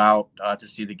flew out to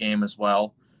see the game as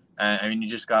well. And you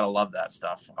just got to love that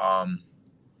stuff. I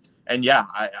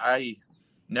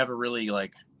never really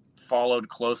followed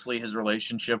closely his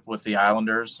relationship with the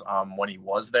Islanders when he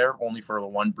was there, only for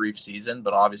one brief season.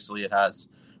 But obviously it has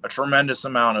a tremendous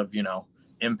amount of,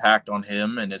 impact on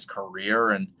him and his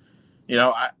career. And,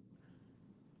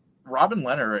 Robin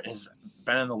Lehner has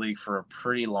been in the league for a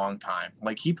pretty long time.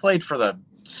 He played for the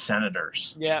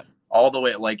Senators. Yeah. All the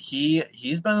way.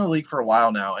 He's been in the league for a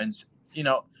while now. And,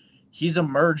 he's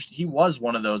emerged. He was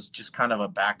one of those just kind of a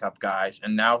backup guys.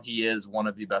 And now he is one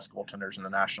of the best goaltenders in the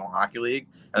National Hockey League.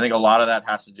 I think a lot of that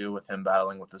has to do with him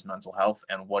battling with his mental health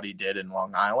and what he did in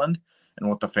Long Island and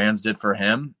what the fans did for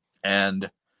him. And,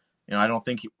 I don't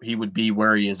think he would be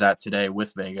where he is at today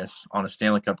with Vegas on a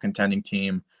Stanley Cup contending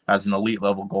team as an elite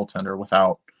level goaltender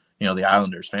without, the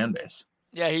Islanders fan base.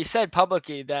 Yeah, he said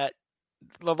publicly that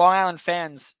the Long Island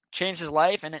fans changed his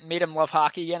life and it made him love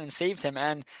hockey again and saved him.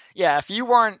 And yeah, if you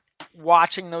weren't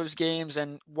watching those games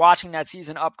and watching that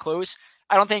season up close,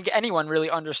 I don't think anyone really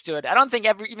understood. I don't think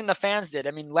even the fans did.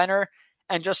 I mean, Lehner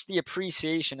and just the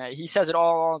appreciation. He says it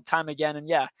all the time again. And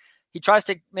yeah, he tries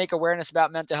to make awareness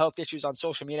about mental health issues on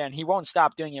social media, and he won't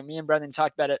stop doing it. Me and Brendan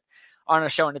talked about it on our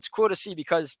show, and it's cool to see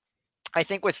because I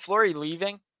think with Fleury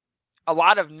leaving, a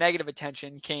lot of negative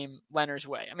attention came Lehner's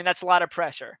way. I mean, that's a lot of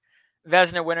pressure.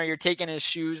 Vezina winner, you're taking his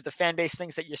shoes. The fan base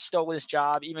thinks that you stole his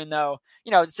job, even though,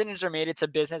 decisions are made. It's a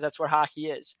business. That's what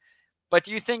hockey is. But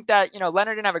do you think that,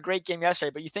 Lehner didn't have a great game yesterday,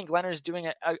 but you think Lehner's doing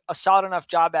a solid enough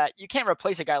job you can't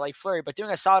replace a guy like Fleury, but doing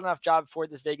a solid enough job for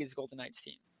this Vegas Golden Knights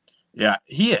team? Yeah,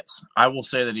 he is. I will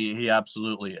say that he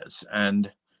absolutely is.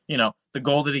 And, the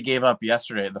goal that he gave up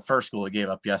yesterday, the first goal he gave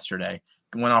up yesterday,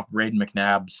 went off Braden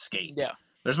McNabb's skate. Yeah.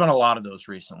 There's been a lot of those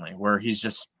recently where he's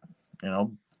just,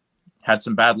 had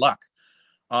some bad luck.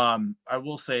 I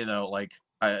will say, though,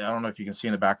 I don't know if you can see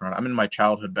in the background, I'm in my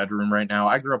childhood bedroom right now.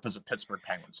 I grew up as a Pittsburgh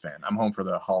Penguins fan. I'm home for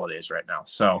the holidays right now.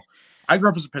 So I grew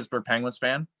up as a Pittsburgh Penguins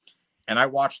fan, and I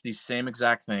watched these same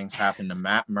exact things happen to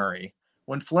Matt Murray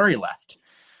when Fleury left.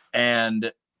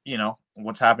 And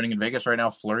what's happening in Vegas right now,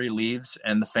 Fleury leaves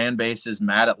and the fan base is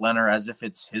mad at Lehner as if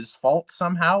it's his fault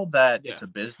somehow that it's a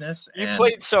business. You and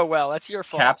played so well. That's your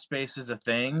fault. Cap space is a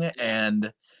thing.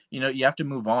 And, you have to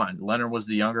move on. Lehner was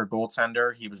the younger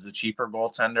goaltender. He was the cheaper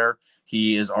goaltender.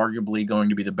 He is arguably going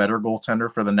to be the better goaltender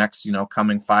for the next,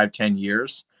 coming 5-10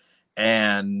 years.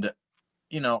 And,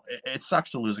 it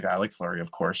sucks to lose a guy like Fleury,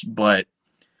 of course, but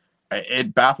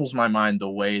it baffles my mind the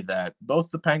way that both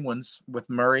the Penguins with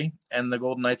Murray and the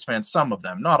Golden Knights fans, some of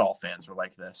them, not all fans are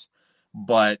like this,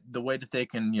 but the way that they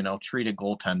can, treat a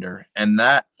goaltender, and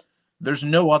that there's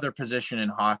no other position in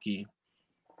hockey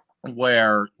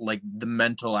where like the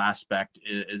mental aspect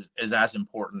is as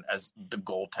important as the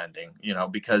goaltending,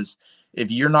 because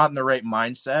if you're not in the right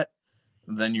mindset,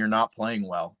 then you're not playing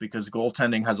well, because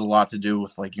goaltending has a lot to do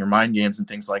with like your mind games and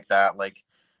things like that. Like,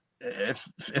 if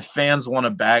fans want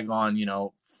to bag on,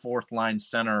 fourth line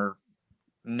center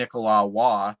Nicolas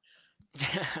Waugh,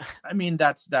 I mean,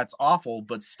 that's awful,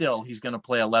 but still he's going to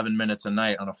play 11 minutes a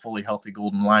night on a fully healthy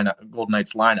Golden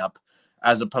Knights lineup,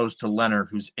 as opposed to Lehner,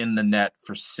 who's in the net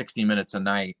for 60 minutes a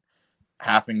night,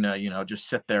 having to, just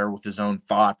sit there with his own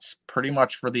thoughts pretty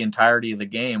much for the entirety of the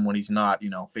game when he's not,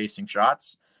 facing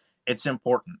shots. It's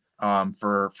important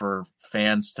for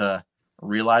fans to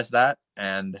realize that.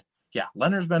 And yeah,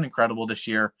 Lehner's been incredible this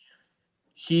year.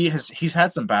 He's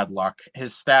had some bad luck.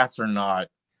 His stats are not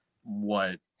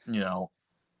what,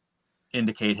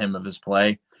 indicate him of his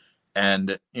play.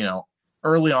 And,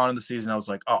 early on in the season, I was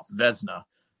like, oh, Vezina.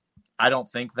 I don't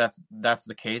think that's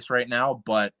the case right now,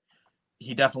 but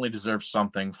he definitely deserves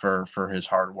something for his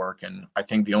hard work. And I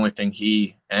think the only thing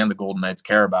he and the Golden Knights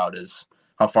care about is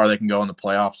how far they can go in the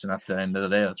playoffs. And at the end of the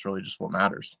day, that's really just what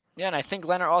matters. Yeah, and I think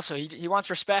Lehner also, he wants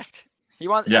respect. He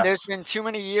wants. Yes. There's been too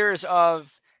many years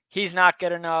of he's not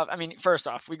good enough. I mean, first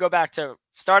off, we go back to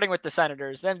starting with the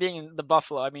Senators, then being in the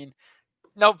Buffalo. I mean,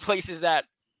 no places that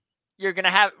you're going to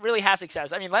have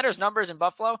success. I mean, Lehner's numbers in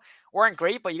Buffalo weren't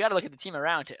great, but you got to look at the team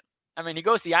around him. I mean, he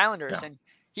goes to the Islanders, and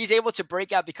he's able to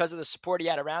break out because of the support he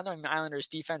had around him. I mean, the Islanders'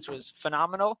 defense was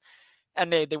phenomenal,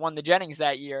 and they won the Jennings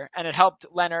that year, and it helped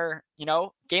Lehner,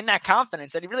 gain that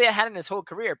confidence that he really had in his whole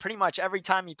career. Pretty much every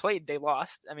time he played, they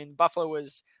lost. I mean, Buffalo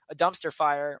was a dumpster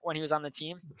fire when he was on the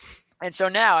team. And so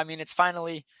now, I mean, it's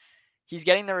finally he's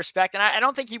getting the respect. And I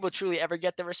don't think he will truly ever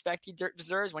get the respect he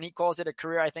deserves. When he calls it a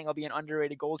career, I think he'll be an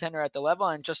underrated goaltender at the level.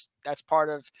 And just that's part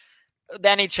of the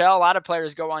NHL. A lot of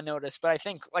players go unnoticed. But I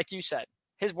think, like you said,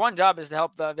 his one job is to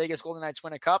help the Vegas Golden Knights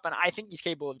win a cup. And I think he's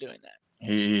capable of doing that.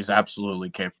 He's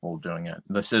absolutely capable of doing it.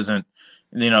 This isn't,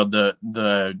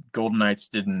 the Golden Knights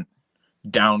didn't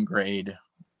downgrade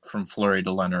from Fleury to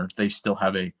Lehner. They still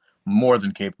have a more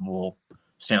than capable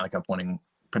Stanley Cup winning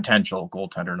potential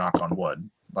goaltender, knock on wood.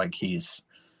 Like he's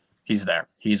there.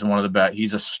 He's one of the best.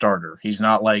 He's a starter. He's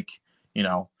not like,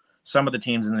 some of the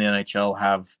teams in the NHL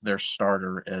have their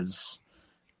starter as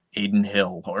Aiden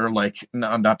Hill, or like,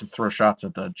 not to throw shots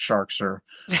at the Sharks or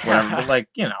whatever, but like,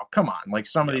 come on. Like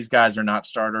some of these guys are not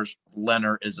starters.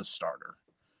 Lehner is a starter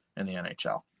in the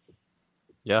NHL.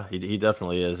 Yeah, he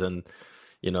definitely is. And,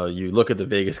 you look at the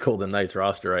Vegas Golden Knights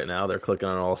roster right now, they're clicking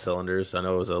on all cylinders. I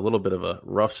know it was a little bit of a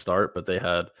rough start, but they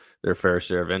had their fair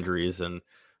share of injuries. And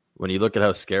when you look at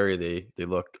how scary they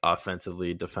look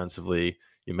offensively, defensively,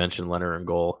 you mentioned Lehner in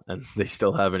goal, and they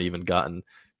still haven't even gotten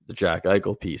the Jack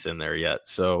Eichel piece in there yet.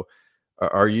 So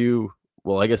are you,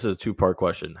 well, I guess it's a two-part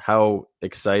question. How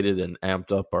excited and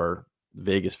amped up are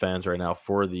Vegas fans right now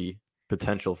for the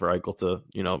potential for Eichel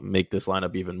to, make this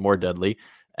lineup even more deadly?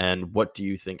 And what do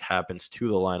you think happens to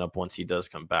the lineup once he does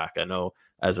come back? I know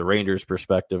as a Rangers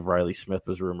perspective, Riley Smith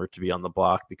was rumored to be on the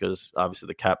block because obviously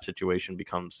the cap situation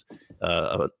becomes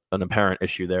an apparent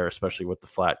issue there, especially with the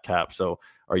flat cap. So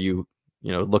are you,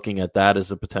 looking at that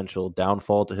as a potential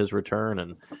downfall to his return?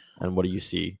 And what do you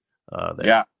see there?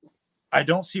 Yeah, I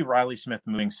don't see Riley Smith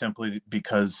moving simply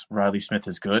because Riley Smith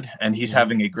is good and he's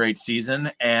having a great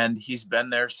season, and he's been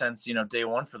there since, day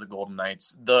one for the Golden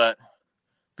Knights.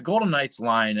 The Golden Knights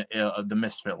line, the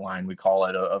misfit line, we call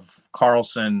it, of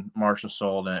Carlson,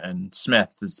 Marchessault, and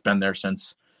Smith, has been there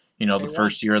since, the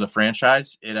first year of the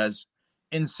franchise. It has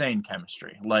insane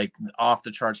chemistry, like off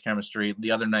the charts chemistry.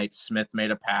 The other night, Smith made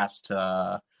a pass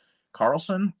to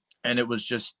Carlson, and it was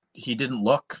just, he didn't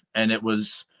look. And it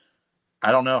was,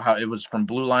 I don't know how, it was from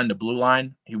blue line to blue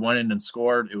line. He went in and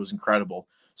scored. It was incredible.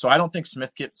 So I don't think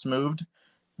Smith gets moved,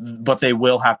 but they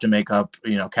will have to make up,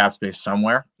 cap space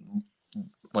somewhere.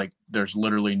 Like there's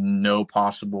literally no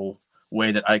possible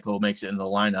way that Eichel makes it in the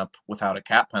lineup without a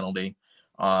cap penalty,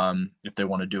 if they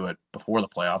want to do it before the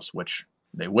playoffs, which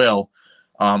they will,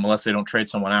 unless they don't trade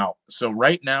someone out. So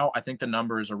right now, I think the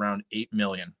number is around $8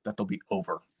 million that they'll be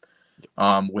over.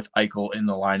 with Eichel in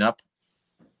the lineup.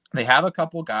 They have a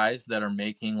couple guys that are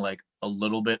making like a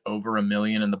little bit over $1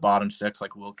 million in the bottom six,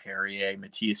 like Will Carrier,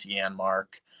 Matthias Janmark.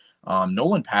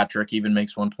 Nolan Patrick even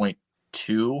makes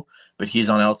 1.2, but he's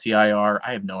on LTIR.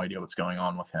 I have no idea what's going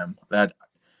on with him. That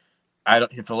I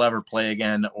don't if he'll ever play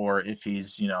again or if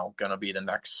he's, going to be the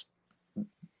next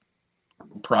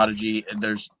prodigy.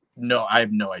 I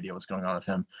have no idea what's going on with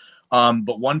him.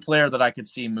 But one player that I could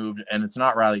see moved, and it's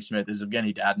not Riley Smith, is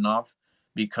Evgeny Dadonov.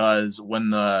 Because when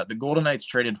the Golden Knights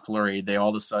traded Fleury, they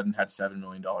all of a sudden had $7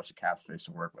 million of cap space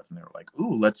to work with. And they were like,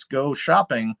 ooh, let's go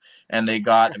shopping. And they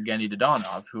got Evgeny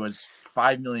Dadonov, who has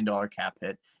 $5 million cap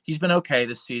hit. He's been okay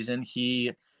this season.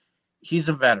 He's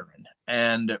a veteran.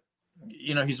 And,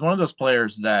 he's one of those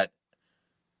players that,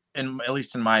 at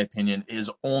least in my opinion,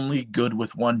 is only good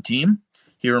with one team.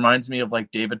 He reminds me of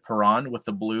like David Perron with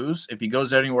the Blues. If he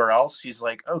goes anywhere else, he's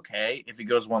like, okay. If he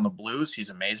goes on the Blues, he's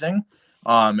amazing.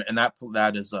 And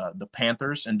that is the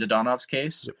Panthers in Dadonov's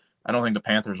case. Yep. I don't think the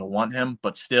Panthers will want him,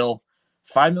 but still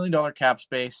 $5 million cap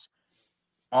space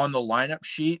on the lineup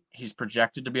sheet. He's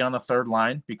projected to be on the third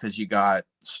line because you got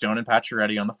Stone and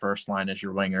Pacioretty on the first line as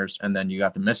your wingers. And then you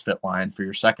got the misfit line for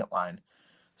your second line.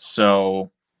 So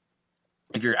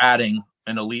if you're adding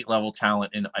an elite level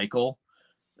talent in Eichel,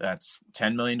 that's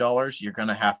 $10 million. You're going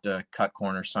to have to cut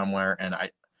corners somewhere. And I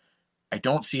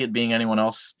don't see it being anyone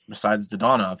else besides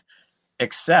Dadonov.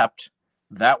 Except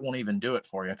that won't even do it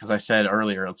for you. Because I said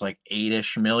earlier, it's like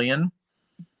 $8-ish million.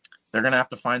 They're going to have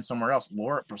to find somewhere else.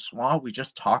 Laurent Brossoit, we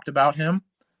just talked about him.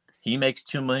 He makes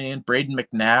 $2 million. Braden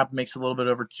McNabb makes a little bit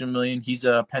over $2 million. He's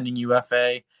a pending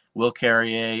UFA. Will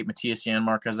Carrier, Matthias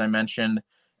Janmark, as I mentioned.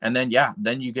 And then,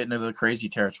 then you get into the crazy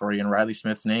territory, and Riley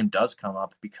Smith's name does come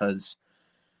up because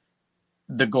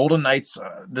the Golden Knights,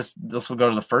 this will go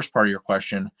to the first part of your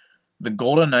question. The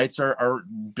Golden Knights are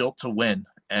built to win.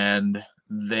 And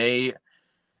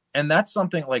that's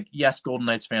something like, yes, Golden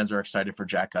Knights fans are excited for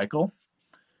Jack Eichel,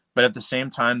 but at the same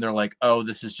time, they're like, oh,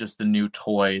 this is just the new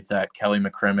toy that Kelly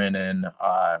McCrimmon and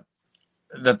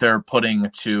that they're putting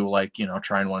to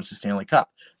try and win us the Stanley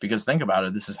Cup. Because think about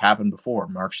it, this has happened before.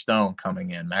 Mark Stone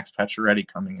coming in, Max Pacioretty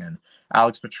coming in,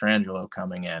 Alex Pietrangelo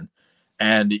coming in.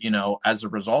 And, as a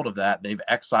result of that, they've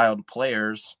exiled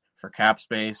players for cap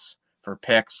space, for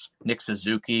picks, Nick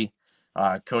Suzuki,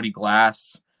 Cody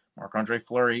Glass, Marc-Andre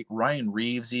Fleury, Ryan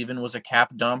Reeves even was a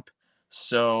cap dump.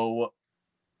 So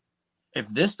if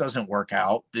this doesn't work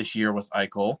out this year with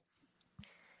Eichel,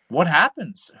 what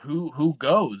happens? Who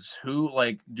goes? Who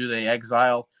do they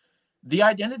exile? The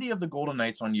identity of the Golden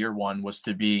Knights on year one was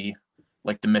to be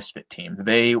like the misfit team.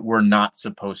 They were not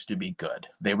supposed to be good.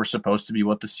 They were supposed to be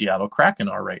what the Seattle Kraken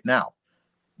are right now.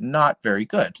 Not very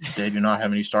good. They do not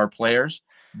have any star players,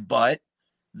 but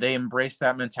they embraced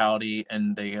that mentality,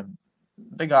 and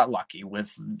they got lucky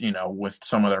with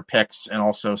some of their picks and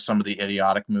also some of the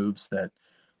idiotic moves that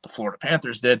the Florida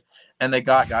Panthers did. And they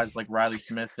got guys like Riley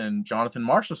Smith and Jonathan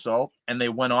Marchessault, and they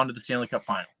went on to the Stanley Cup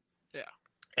final. Yeah.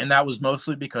 And that was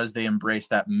mostly because they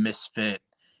embraced that misfit,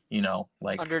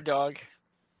 underdog.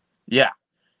 Yeah.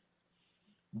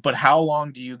 But how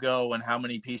long do you go and how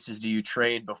many pieces do you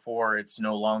trade before it's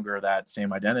no longer that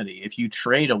same identity? If you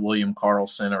trade a William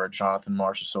Karlsson or a Jonathan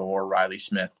Marchessault or Riley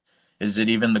Smith, is it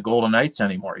even the Golden Knights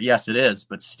anymore? Yes, it is.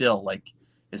 But still,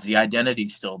 is the identity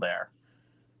still there?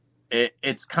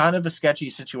 It's kind of a sketchy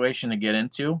situation to get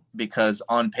into because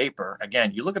on paper,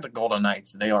 again, you look at the Golden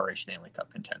Knights, they are a Stanley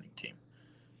Cup contending team.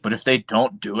 But if they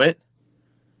don't do it,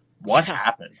 what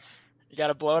happens? You got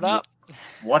to blow it up.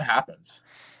 What happens?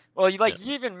 Well, you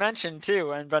even mentioned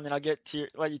too, and Brendan, I'll get to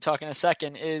let you talk in a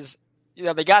second, is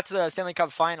they got to the Stanley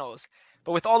Cup finals,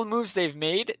 but with all the moves they've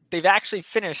made, they've actually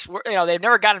finished, they've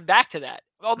never gotten back to that.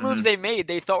 All the moves they made,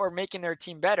 they thought were making their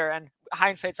team better, and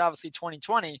hindsight's obviously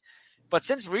 20/20, but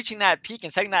since reaching that peak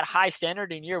and setting that high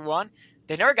standard in year one,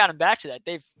 they've never gotten back to that.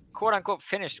 They've quote unquote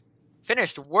finished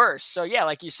worse. So yeah,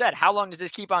 like you said, how long does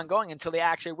this keep on going until they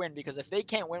actually win? Because if they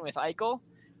can't win with Eichel,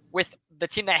 with the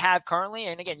team they have currently,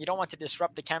 and again, you don't want to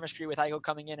disrupt the chemistry with Eichel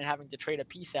coming in and having to trade a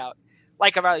piece out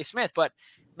like a Riley Smith. But,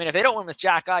 if they don't win with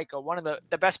Jack Eichel, one of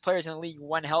the best players in the league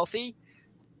when healthy,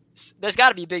 there's got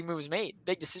to be big moves made,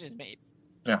 big decisions made.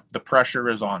 Yeah, the pressure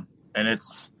is on. And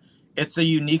it's a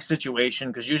unique situation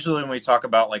because usually when we talk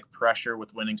about pressure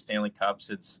with winning Stanley Cups,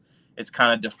 it's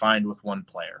kind of defined with one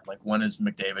player. Like, when is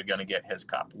McDavid going to get his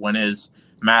cup? When is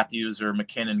Matthews or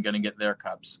McKinnon going to get their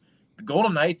cups? The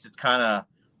Golden Knights, it's kind of,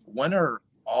 when are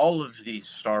all of these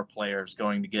star players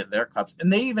going to get their cups?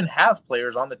 And they even have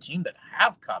players on the team that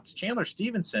have cups. Chandler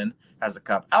Stevenson has a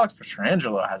cup. Alex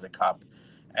Pietrangelo has a cup.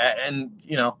 And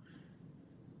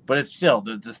but it's still,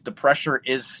 the pressure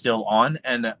is still on.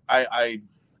 And I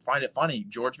find it funny.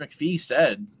 George McPhee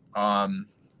said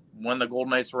when the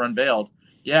Golden Knights were unveiled,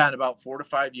 yeah, in about 4 to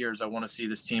 5 years, I want to see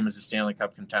this team as a Stanley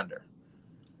Cup contender.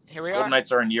 Here we are. Golden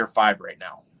Knights are in year 5 right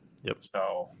now. Yep.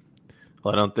 So,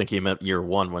 well, I don't think he meant year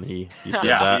 1 when he said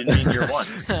yeah, that. he didn't mean year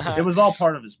 1. It was all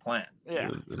part of his plan. Yeah,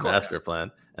 the master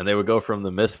plan. And they would go from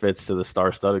the Misfits to the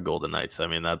star-studded Golden Knights. I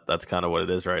mean, that's kind of what it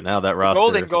is right now. That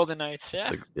roster, Golden Knights.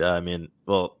 Yeah. Yeah. I mean,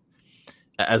 well,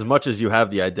 as much as you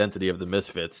have the identity of the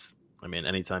Misfits, I mean,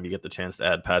 anytime you get the chance to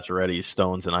add Pacioretty,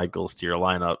 Stones, and Eichels to your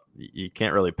lineup, you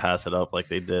can't really pass it up like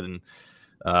they did. And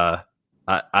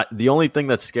the only thing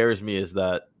that scares me is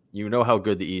that you know how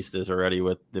good the East is already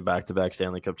with the back-to-back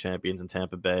Stanley Cup champions in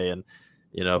Tampa Bay, and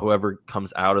whoever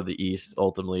comes out of the East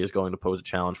ultimately is going to pose a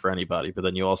challenge for anybody. But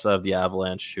then you also have the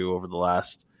Avalanche, who over the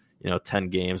last 10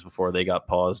 games before they got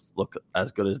paused look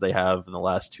as good as they have in the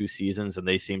last 2 seasons, and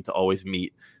they seem to always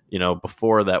meet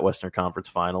before that Western Conference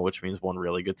final, which means one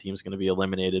really good team is going to be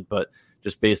eliminated. But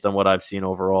just based on what I've seen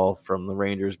overall from the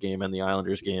Rangers game and the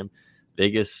Islanders game,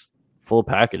 Vegas, full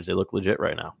package, they look legit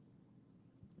right now.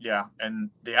 Yeah,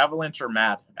 and the Avalanche are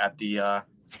mad at the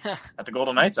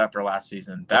Golden Knights after last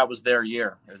season. That was their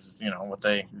year, is what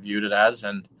they viewed it as,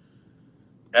 and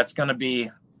that's going to be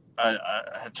a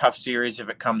tough series if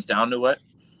it comes down to it.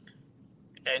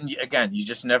 And again, you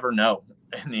just never know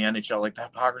in the NHL. Like, the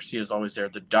hypocrisy is always there.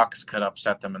 The Ducks could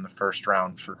upset them in the first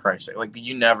round, for Christ's sake. Like,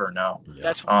 you never know.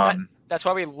 That's why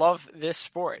we love this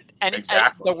sport. And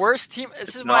exactly. And the worst team.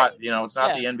 It's not the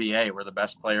NBA where the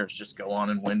best players just go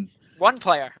on and win. One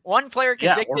player can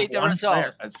dictate the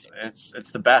result.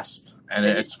 It's the best, and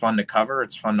it's fun to cover.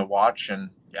 It's fun to watch,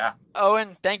 and yeah.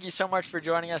 Owen, thank you so much for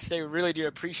joining us today. We really do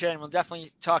appreciate it, and we'll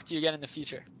definitely talk to you again in the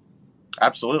future.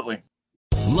 Absolutely.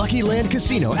 Lucky Land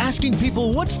Casino, asking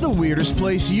people, what's the weirdest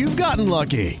place you've gotten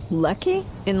lucky? Lucky?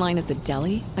 In line at the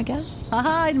deli, I guess?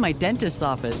 Aha, in my dentist's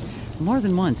office. More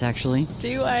than once, actually.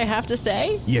 Do I have to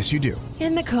say? Yes, you do.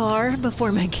 In the car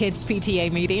before my kids'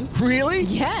 PTA meeting. Really?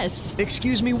 Yes.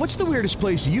 Excuse me, what's the weirdest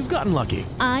place you've gotten lucky?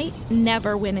 I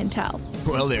never win and tell.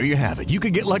 Well, there you have it. You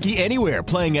can get lucky anywhere,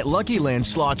 playing at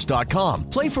LuckyLandSlots.com.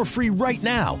 Play for free right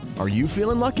now. Are you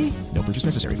feeling lucky? No purchase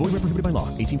necessary. Void where prohibited by law.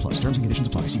 18+. Terms and conditions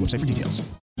apply. See website for details.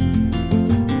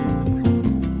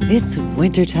 It's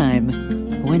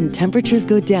wintertime. When temperatures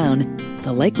go down,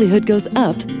 the likelihood goes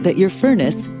up that your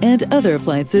furnace and other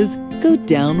appliances go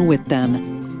down with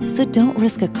them. So don't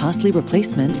risk a costly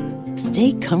replacement.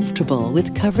 Stay comfortable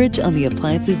with coverage on the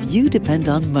appliances you depend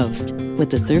on most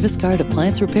with the Service Guard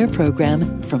Appliance Repair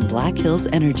Program from Black Hills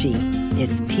Energy.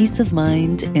 It's peace of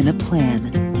mind in a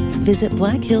plan. Visit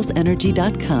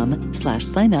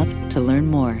blackhillsenergy.com/sign up to learn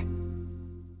more.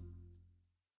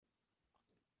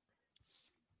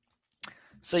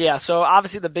 So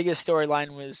obviously the biggest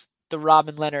storyline was the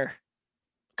Robin Lehner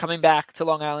coming back to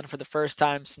Long Island for the first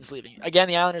time since leaving. Again,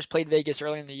 the Islanders played Vegas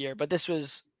early in the year, but this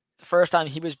was the first time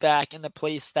he was back in the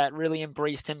place that really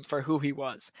embraced him for who he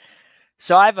was.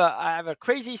 So I have a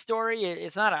crazy story.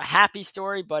 It's not a happy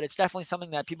story, but it's definitely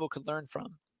something that people could learn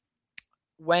from.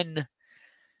 When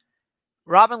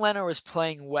Robin Lehner was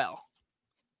playing well,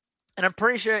 and I'm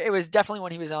pretty sure it was definitely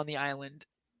when he was on the island,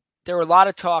 there were a lot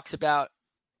of talks about,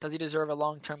 does he deserve a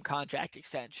long-term contract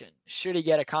extension? Should he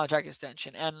get a contract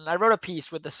extension? And I wrote a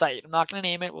piece with the site. I'm not going to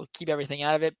name it. We'll keep everything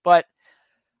out of it. But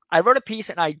I wrote a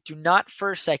piece, and I do not for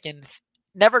a second,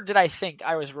 never did I think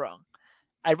I was wrong.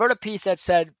 I wrote a piece that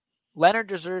said, Lehner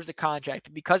deserves a contract,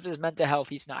 but because of his mental health,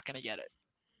 he's not going to get it.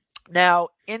 Now,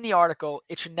 in the article,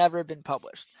 it should never have been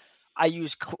published. I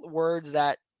use words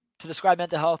that to describe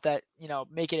mental health that,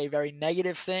 make it a very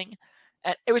negative thing.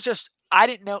 And it was just, I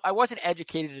didn't know, I wasn't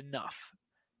educated enough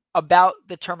about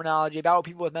the terminology, about what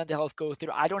people with mental health go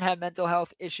through. I don't have mental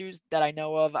health issues that I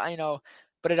know of,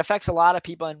 but it affects a lot of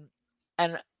people.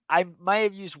 And I might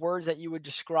have used words that you would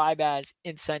describe as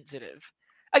insensitive.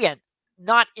 Again,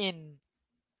 it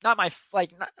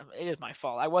is my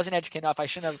fault. I wasn't educated enough. I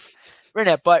shouldn't have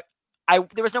written it, but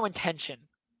there was no intention.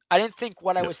 I didn't think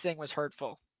what I was saying was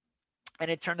hurtful. And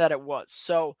it turned out it was.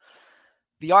 So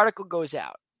the article goes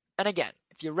out. And again,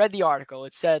 if you read the article,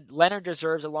 it said Lehner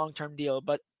deserves a long-term deal,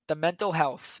 but the mental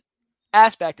health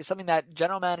aspect is something that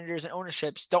general managers and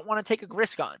ownerships don't want to take a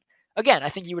risk on. Again, I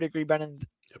think you would agree, Brennan,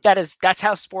 that's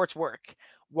how sports work.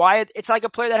 Why it's like a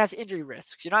player that has injury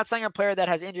risks. You're not signing a player that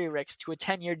has injury risks to a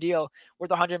 10-year deal worth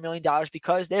 $100 million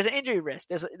because there's an injury risk.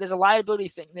 There's a liability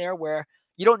thing there where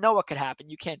you don't know what could happen.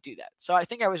 You can't do that. So I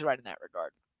think I was right in that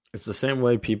regard. It's the same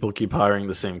way people keep hiring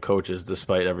the same coaches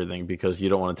despite everything because you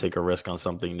don't want to take a risk on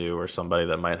something new or somebody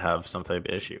that might have some type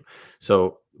of issue.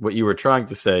 So what you were trying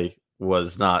to say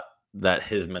was not that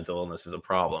his mental illness is a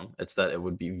problem. It's that it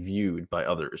would be viewed by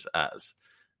others as.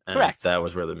 And Correct. that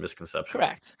was where the misconception.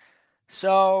 Correct.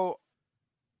 So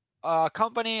a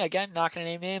company, again, not going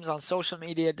to name names, on social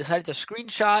media decided to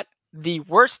screenshot the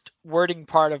worst wording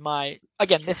part of my,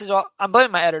 again, this is all, I'm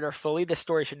blaming my editor fully. This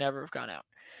story should never have gone out.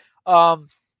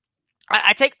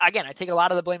 I take a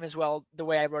lot of the blame as well. The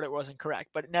way I wrote it wasn't correct,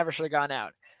 but it never should have gone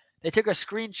out. They took a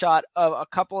screenshot of a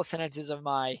couple of sentences of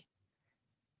my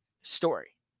story.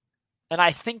 And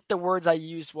I think the words I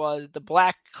used was, the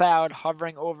black cloud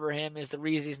hovering over him is the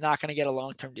reason he's not going to get a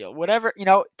long-term deal. Whatever,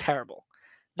 terrible.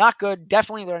 Not good.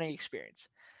 Definitely learning experience.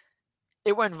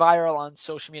 It went viral on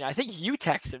social media. I think you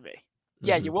texted me.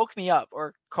 Yeah, you woke me up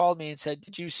or called me and said,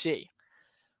 did you see?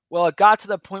 Well, it got to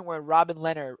the point where Robin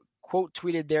Lehner quote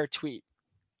tweeted their tweet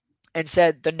and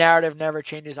said, the narrative never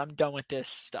changes. I'm done with this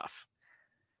stuff.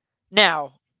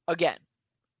 Now, again,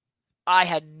 I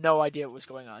had no idea what was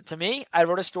going on. To me, I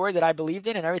wrote a story that I believed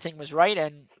in and everything was right,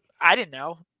 and I didn't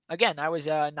know. Again, I was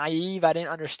naive. I didn't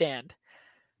understand.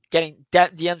 Getting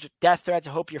DMs with death threats.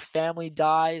 I hope your family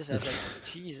dies. I was like,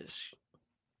 Jesus.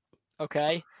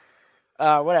 Okay.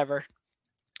 Whatever.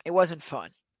 It wasn't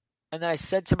fun. And then I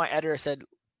said to my editor, I said,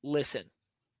 listen,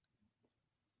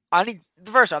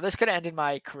 first off, this could have ended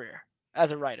my career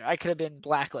as a writer. I could have been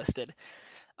blacklisted.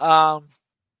 I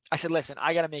said, listen,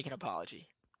 I got to make an apology.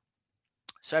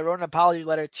 So I wrote an apology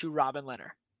letter to Robin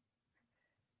Lehner.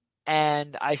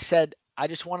 And I said, I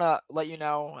just want to let you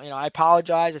know, I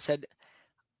apologize. I said,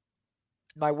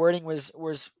 my wording was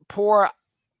poor.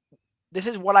 This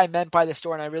is what I meant by the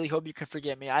story, and I really hope you can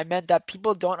forgive me. I meant that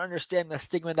people don't understand the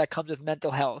stigma that comes with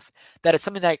mental health, that it's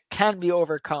something that can be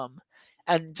overcome,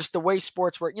 and just the way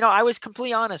sports work. I was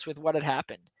completely honest with what had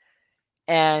happened.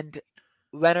 And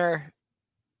Lehner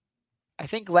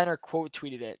quote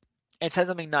tweeted it and said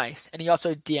something nice, and he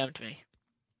also DM'd me.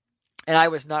 And I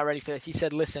was not ready for this. He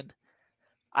said, listen,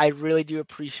 I really do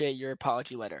appreciate your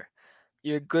apology letter.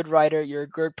 You're a good writer. You're a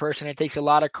good person. It takes a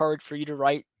lot of courage for you to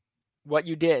write what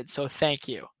you did. So thank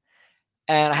you.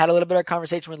 And I had a little bit of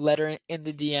conversation with Lehner in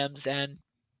the DMs. And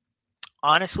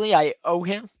honestly, I owe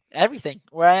him everything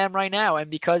where I am right now.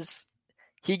 And because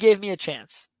he gave me a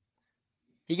chance.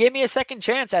 He gave me a second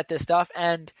chance at this stuff.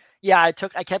 And yeah, I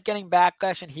kept getting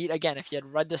backlash and heat. Again, if you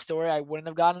had read the story, I wouldn't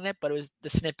have gotten it, but it was the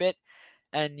snippet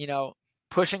and,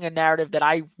 pushing a narrative that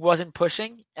I wasn't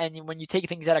pushing. And when you take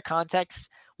things out of context,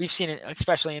 we've seen it,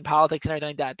 especially in politics and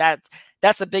everything like that.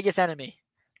 That's the biggest enemy,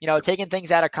 taking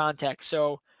things out of context.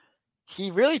 So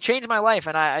he really changed my life.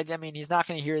 And I mean, he's not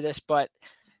going to hear this, but,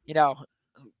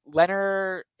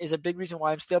 Lehner is a big reason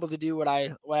why I'm still able to do what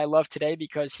I love today,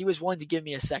 because he was willing to give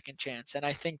me a second chance. And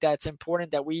I think that's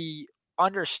important that we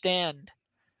understand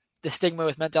the stigma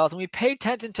with mental health and we pay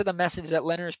attention to the message that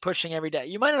Lehner is pushing every day.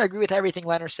 You might not agree with everything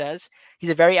Lehner says.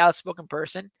 He's a very outspoken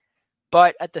person,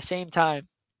 but at the same time,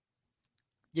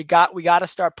 we got to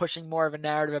start pushing more of a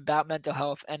narrative about mental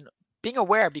health and being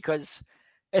aware, because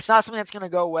it's not something that's going to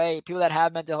go away. People that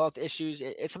have mental health issues,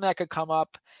 it's something that could come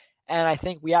up. And I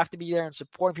think we have to be there and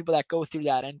support people that go through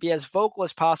that and be as vocal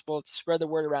as possible to spread the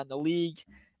word around the league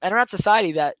and around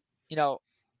society that,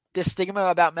 this stigma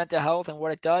about mental health and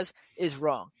what it does is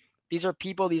wrong. These are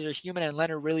people, these are human, and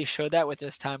Lehner really showed that with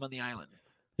his time on the island.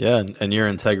 Yeah, and your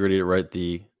integrity to write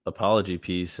the apology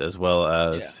piece, as well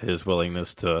as his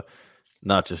willingness to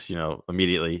not just,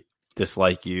 immediately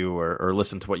dislike you or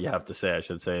listen to what you have to say, I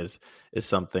should say, is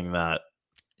something that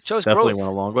shows definitely growth.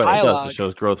 went a long way. It does. It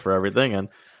shows growth for everything. And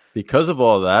because of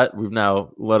all that, we've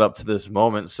now led up to this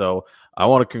moment. So I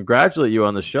want to congratulate you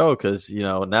on the show, because,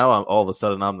 now all of a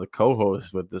sudden I'm the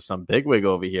co-host with some bigwig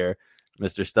over here.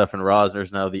 Mr. Stefan Rosner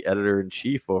is now the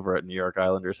editor-in-chief over at New York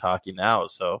Islanders Hockey Now.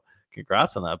 So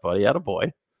congrats on that, buddy.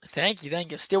 Attaboy. Thank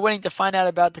you. Still waiting to find out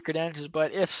about the credentials,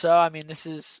 but if so, I mean, this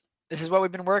is what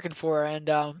we've been working for. And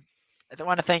I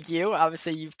want to thank you.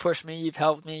 Obviously, you've pushed me. You've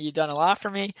helped me. You've done a lot for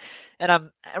me. And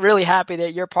I'm really happy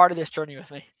that you're part of this journey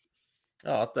with me.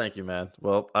 Oh, thank you, man.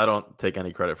 Well, I don't take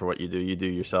any credit for what you do. You do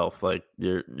yourself. Like,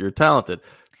 you're talented.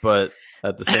 But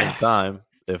at the same time,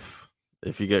 if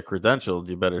you get credentialed,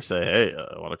 you better say, hey,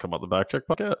 I want to come on the Backcheck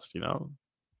podcast,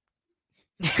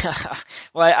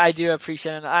 Well, I do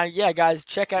appreciate it. Yeah, guys,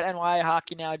 check out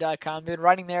nyhockeynow.com. Been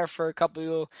writing there for a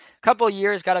couple of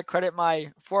years. Got to credit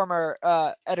my former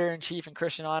editor-in-chief and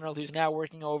Christian Arnold, who's now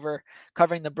working over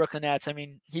covering the Brooklyn Nets. I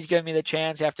mean, he's given me the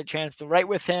chance after chance to write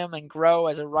with him and grow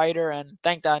as a writer, and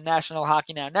thank the National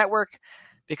Hockey Now Network,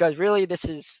 because really this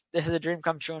is a dream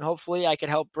come true, and hopefully I can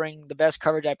help bring the best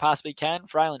coverage I possibly can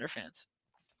for Islander fans.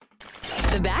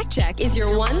 The Backcheck is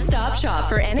your one-stop shop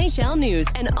for NHL news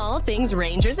and all things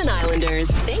Rangers and Islanders.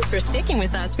 Thanks for sticking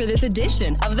with us for this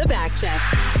edition of The Backcheck.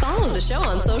 Follow the show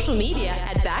on social media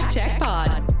at Backcheck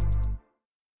Pod.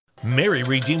 Mary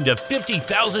redeemed a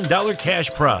 $50,000 cash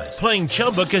prize playing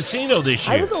Chumba Casino this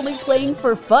year. I was only playing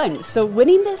for fun, so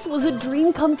winning this was a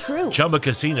dream come true. Chumba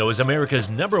Casino is America's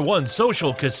 #1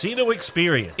 social casino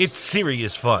experience. It's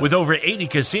serious fun. With over 80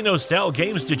 casino-style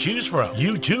games to choose from,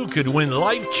 you too could win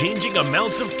life-changing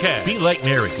amounts of cash. Be like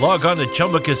Mary. Log on to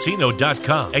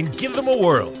ChumbaCasino.com and give them a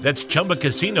whirl. That's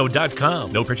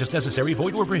ChumbaCasino.com. No purchase necessary.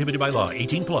 Void or prohibited by law.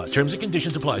 18+. Terms and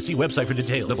conditions apply. See website for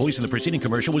details. The voice in the preceding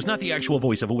commercial was not the actual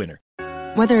voice of a winner.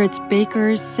 Whether it's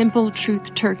Baker's Simple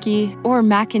Truth Turkey or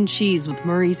mac and cheese with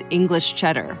Murray's English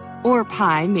Cheddar or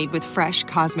pie made with fresh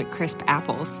Cosmic Crisp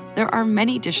apples, there are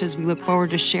many dishes we look forward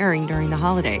to sharing during the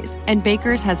holidays. And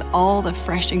Baker's has all the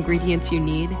fresh ingredients you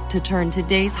need to turn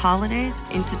today's holidays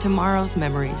into tomorrow's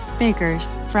memories.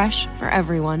 Baker's, fresh for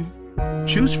everyone.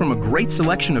 Choose from a great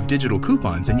selection of digital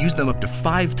coupons and use them up to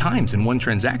 5 times in one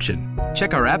transaction.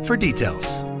 Check our app for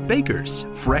details. Baker's,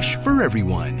 fresh for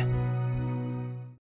everyone.